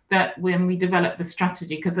given that when we develop the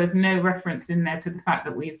strategy, because there's no reference in there to the fact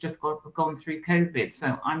that we've just gone through COVID.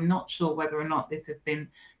 So I'm not sure whether or not this has been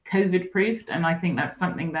COVID proofed. And I think that's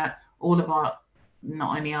something that all of our,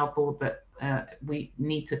 not only our board, but we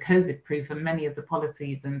need to COVID proof, and many of the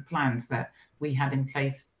policies and plans that we had in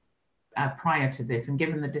place prior to this. And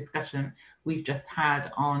given the discussion we've just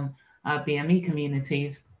had on BME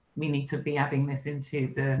communities, we need to be adding this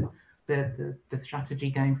into the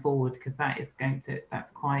strategy going forward, because that's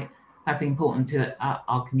important to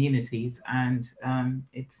our communities, and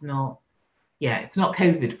it's not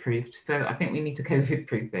COVID proofed. So I think we need to COVID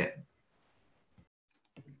proof it.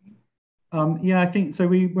 Yeah, I think so.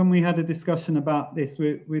 When we had a discussion about this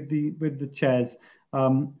with the chairs,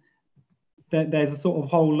 there's a sort of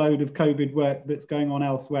whole load of COVID work that's going on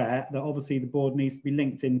elsewhere that obviously the board needs to be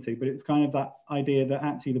linked into, but it's kind of that idea that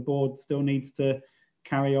actually the board still needs to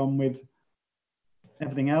carry on with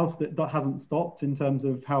everything else that hasn't stopped in terms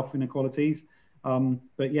of health inequalities.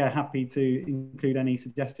 But yeah, happy to include any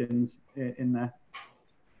suggestions in there.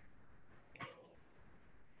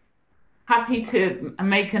 Happy to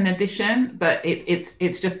make an addition, but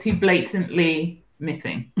it's just too blatantly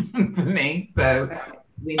missing for me. So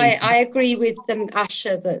I agree with them,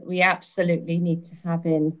 Asha, that we absolutely need to have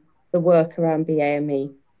in the work around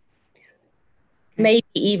BAME. Maybe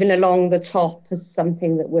even along the top as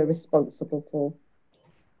something that we're responsible for.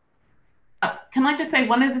 Can I just say,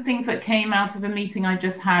 one of the things that came out of a meeting I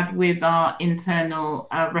just had with our internal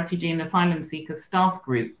refugee and asylum seekers staff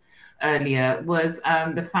group earlier was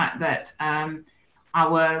the fact that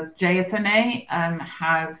our JSNA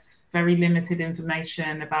has very limited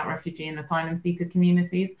information about refugee and asylum seeker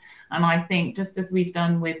communities. And I think just as we've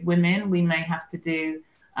done with women, we may have to do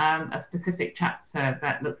a specific chapter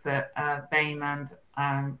that looks at BAME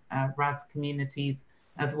and RAS communities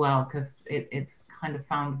as well, because it's kind of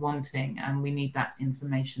found wanting, and we need that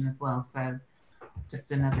information as well. So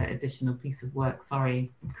just another additional piece of work.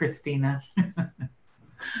 Sorry, Christina.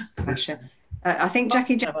 Gotcha. I think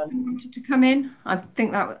Jackie Jackson wanted to come in. I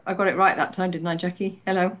think that I got it right that time, didn't I, Jackie?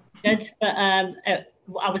 Hello. Good, but I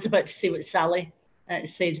was about to see what Sally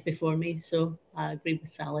said before me, so I agree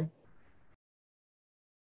with Sally.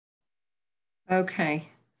 Okay,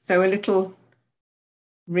 so a little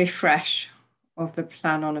refresh of the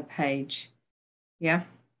plan on a page. Yeah.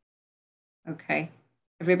 Okay.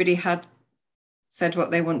 Everybody had said what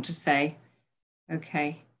they want to say.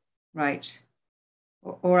 Okay. Right.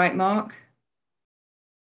 All right, Mark.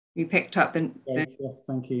 You picked up the yes,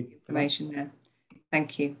 thank you. information there.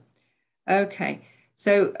 Thank you. Okay.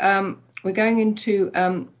 So we're going into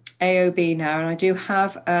AOB now, and I do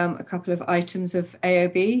have a couple of items of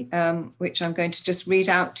AOB, which I'm going to just read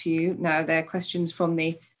out to you now. They're questions from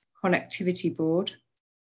the Connectivity Board.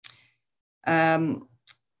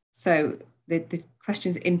 So the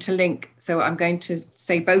questions interlink. So I'm going to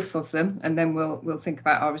say both of them, and then we'll think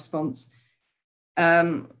about our response.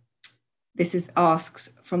 This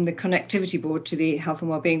asks from the Connectivity Board to the Health and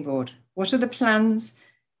Wellbeing Board. What are the plans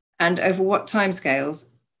and over what timescales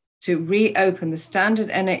to reopen the standard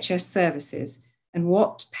NHS services, and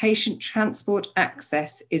what patient transport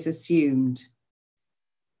access is assumed?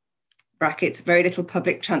 Brackets, very little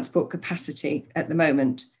public transport capacity at the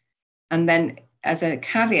moment. And then as a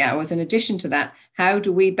caveat, or as an addition to that, how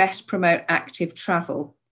do we best promote active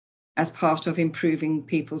travel as part of improving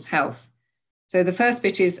people's health? So the first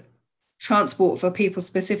bit is transport for people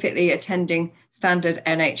specifically attending standard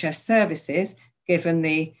NHS services, given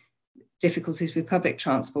the difficulties with public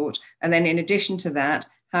transport. And then in addition to that,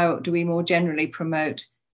 how do we more generally promote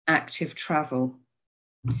active travel?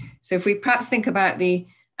 So if we perhaps think about the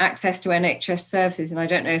access to NHS services, and I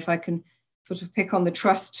don't know if I can sort of pick on the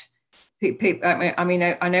trust. I mean,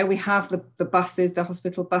 I know we have the buses, the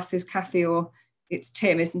hospital buses, Kathy, or it's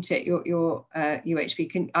Tim, isn't it, your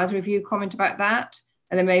UHB. Can either of you comment about that?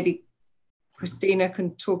 And then maybe Christina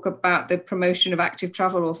can talk about the promotion of active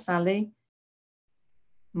travel, or Sally.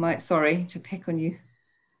 Sorry to pick on you.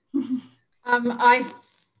 I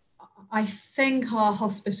think our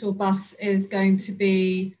hospital bus is going to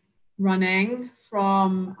be running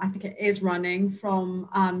from, I think it is running from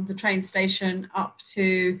the train station up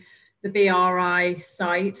to the BRI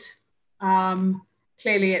site.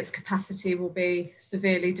 Clearly its capacity will be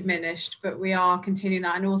severely diminished, but we are continuing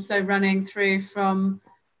that, and also running through from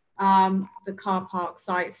the car park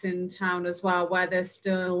sites in town as well, where there's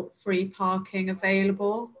still free parking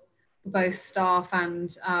available for both staff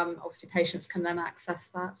and obviously patients can then access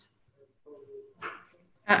that.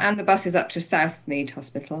 And the bus is up to Southmead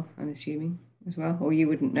Hospital, I'm assuming, as well, or you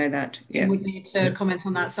wouldn't know that? Yeah. You would need to comment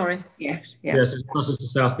on that, sorry. Yes, so buses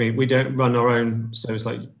to Southmead. We don't run our own service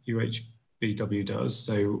like UHBW does.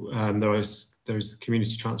 So there is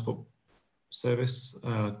community transport service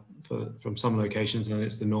from some locations, and then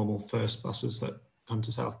it's the normal first buses that come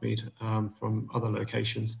to Southmead from other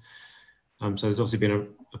locations. So there's obviously been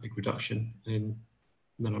a big reduction in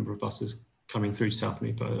the number of buses coming through to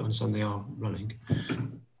Southmead, but I understand they are running.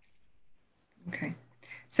 Okay.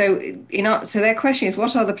 So, so their question is,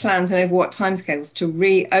 what are the plans and over what timescales to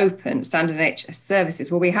reopen standard NHS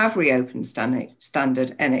services? Well, we have reopened standard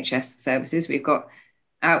NHS services. We've got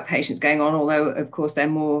outpatients going on, although, of course, they're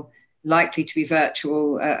more likely to be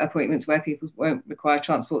virtual appointments where people won't require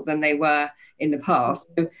transport than they were in the past.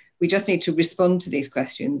 So we just need to respond to these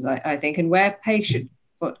questions, I think, and where patient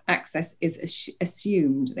access is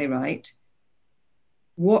assumed, they write.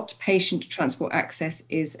 What patient transport access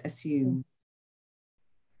is assumed?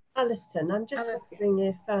 Alison, I'm just wondering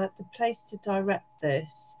if the place to direct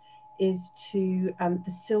this is to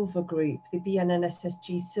the Silver Group, the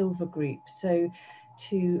BNNSSG Silver Group, so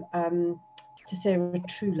to Sarah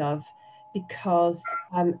Truelove, because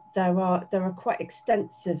there are quite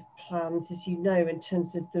extensive plans, as you know, in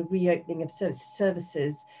terms of the reopening of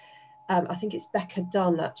services. I think it's Becca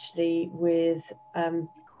Dunn actually with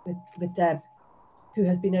Deb, who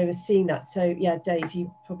has been overseeing that. So yeah, Dave,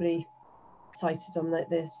 you probably cited on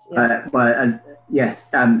this. Yeah. Yes.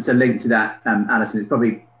 So linked to that, Alison, it's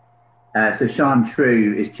probably so Sian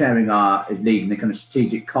True is leading the kind of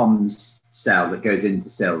strategic comms cell that goes into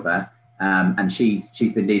Silver, and she's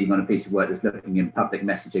been leading on a piece of work that's looking in public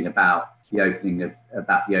messaging about the opening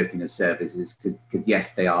of services, because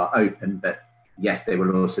yes, they are open, but yes, they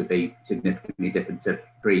will also be significantly different to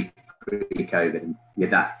pre-COVID, and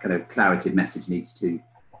that kind of clarity of message needs to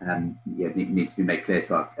needs to be made clear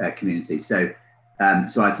to our community. So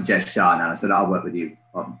I'd suggest Sian, Alison, I'll work with you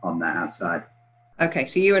on that outside. Okay,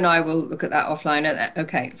 so you and I will look at that offline.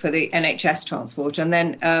 Okay, for the NHS transport, and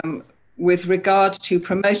then with regard to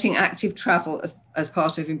promoting active travel as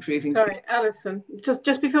part of improving. Sorry, Alison,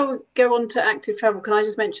 just before we go on to active travel, can I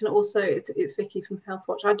just mention also it's Vicky from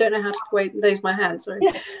Healthwatch. I don't know how to raise my hand, sorry.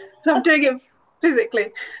 So I'm doing it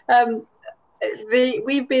physically.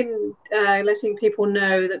 We've been letting people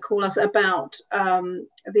know that call us about the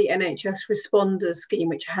NHS Responders scheme,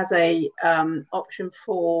 which has a option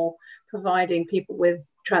for providing people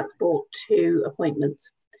with transport to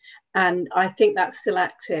appointments, and I think that's still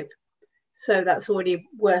active. So that's already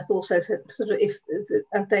worth also sort of, if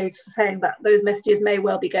as Dave's saying, that those messages may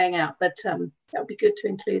well be going out, but that would be good to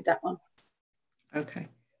include that one. Okay,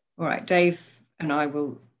 all right, Dave and I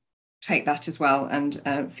will take that as well and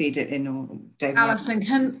feed it in. Or David. Alison,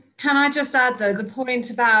 can I just add though, the point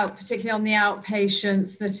about, particularly on the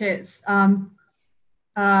outpatients, that it's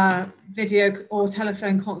video or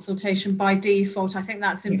telephone consultation by default. I think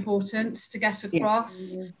that's important to get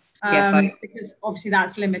across. Yes. Because obviously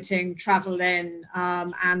that's limiting travel in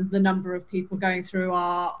and the number of people going through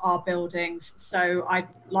our buildings. So I'd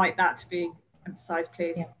like that to be emphasised,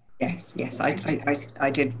 please. Yes, I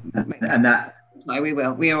did. And that. No, we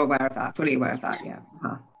will. We are aware of that, fully aware of that.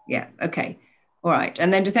 Yeah. Okay. All right.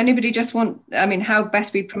 And then does anybody just want, I mean, how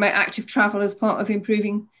best we promote active travel as part of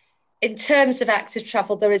improving? In terms of active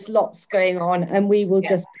travel, there is lots going on, and we will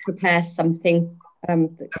just prepare something.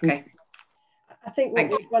 Okay. I think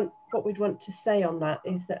what we'd want to say on that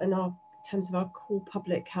is that in terms of our core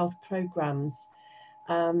public health programmes,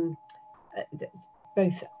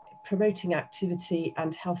 both promoting activity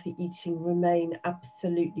and healthy eating remain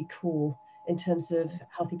absolutely core in terms of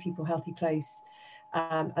healthy people, healthy place.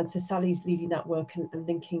 And so Sally's leading that work and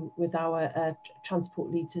linking with our transport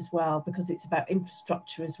leads as well, because it's about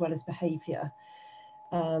infrastructure as well as behaviour.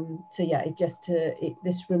 So yeah,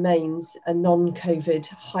 this remains a non-COVID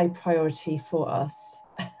high priority for us.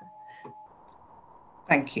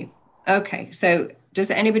 Thank you. Okay, so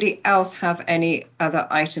does anybody else have any other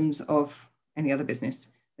items of any other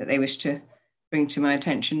business that they wish to bring to my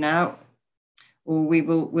attention now? Or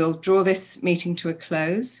we'll draw this meeting to a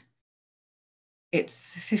close.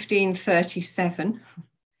 It's 15:37.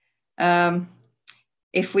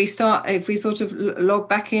 If we sort of log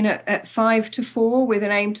back in at 5 to 4 with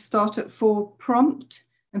an aim to start at 4 prompt,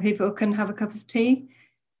 and people can have a cup of tea,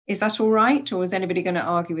 is that all right? Or is anybody going to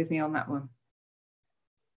argue with me on that one?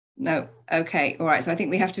 No. Okay. All right. So I think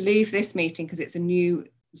we have to leave this meeting because it's a new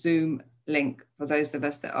Zoom link for those of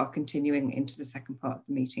us that are continuing into the second part of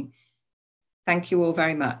the meeting. Thank you all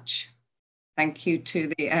very much. Thank you to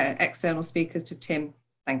the external speakers, to Tim,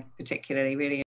 particularly, really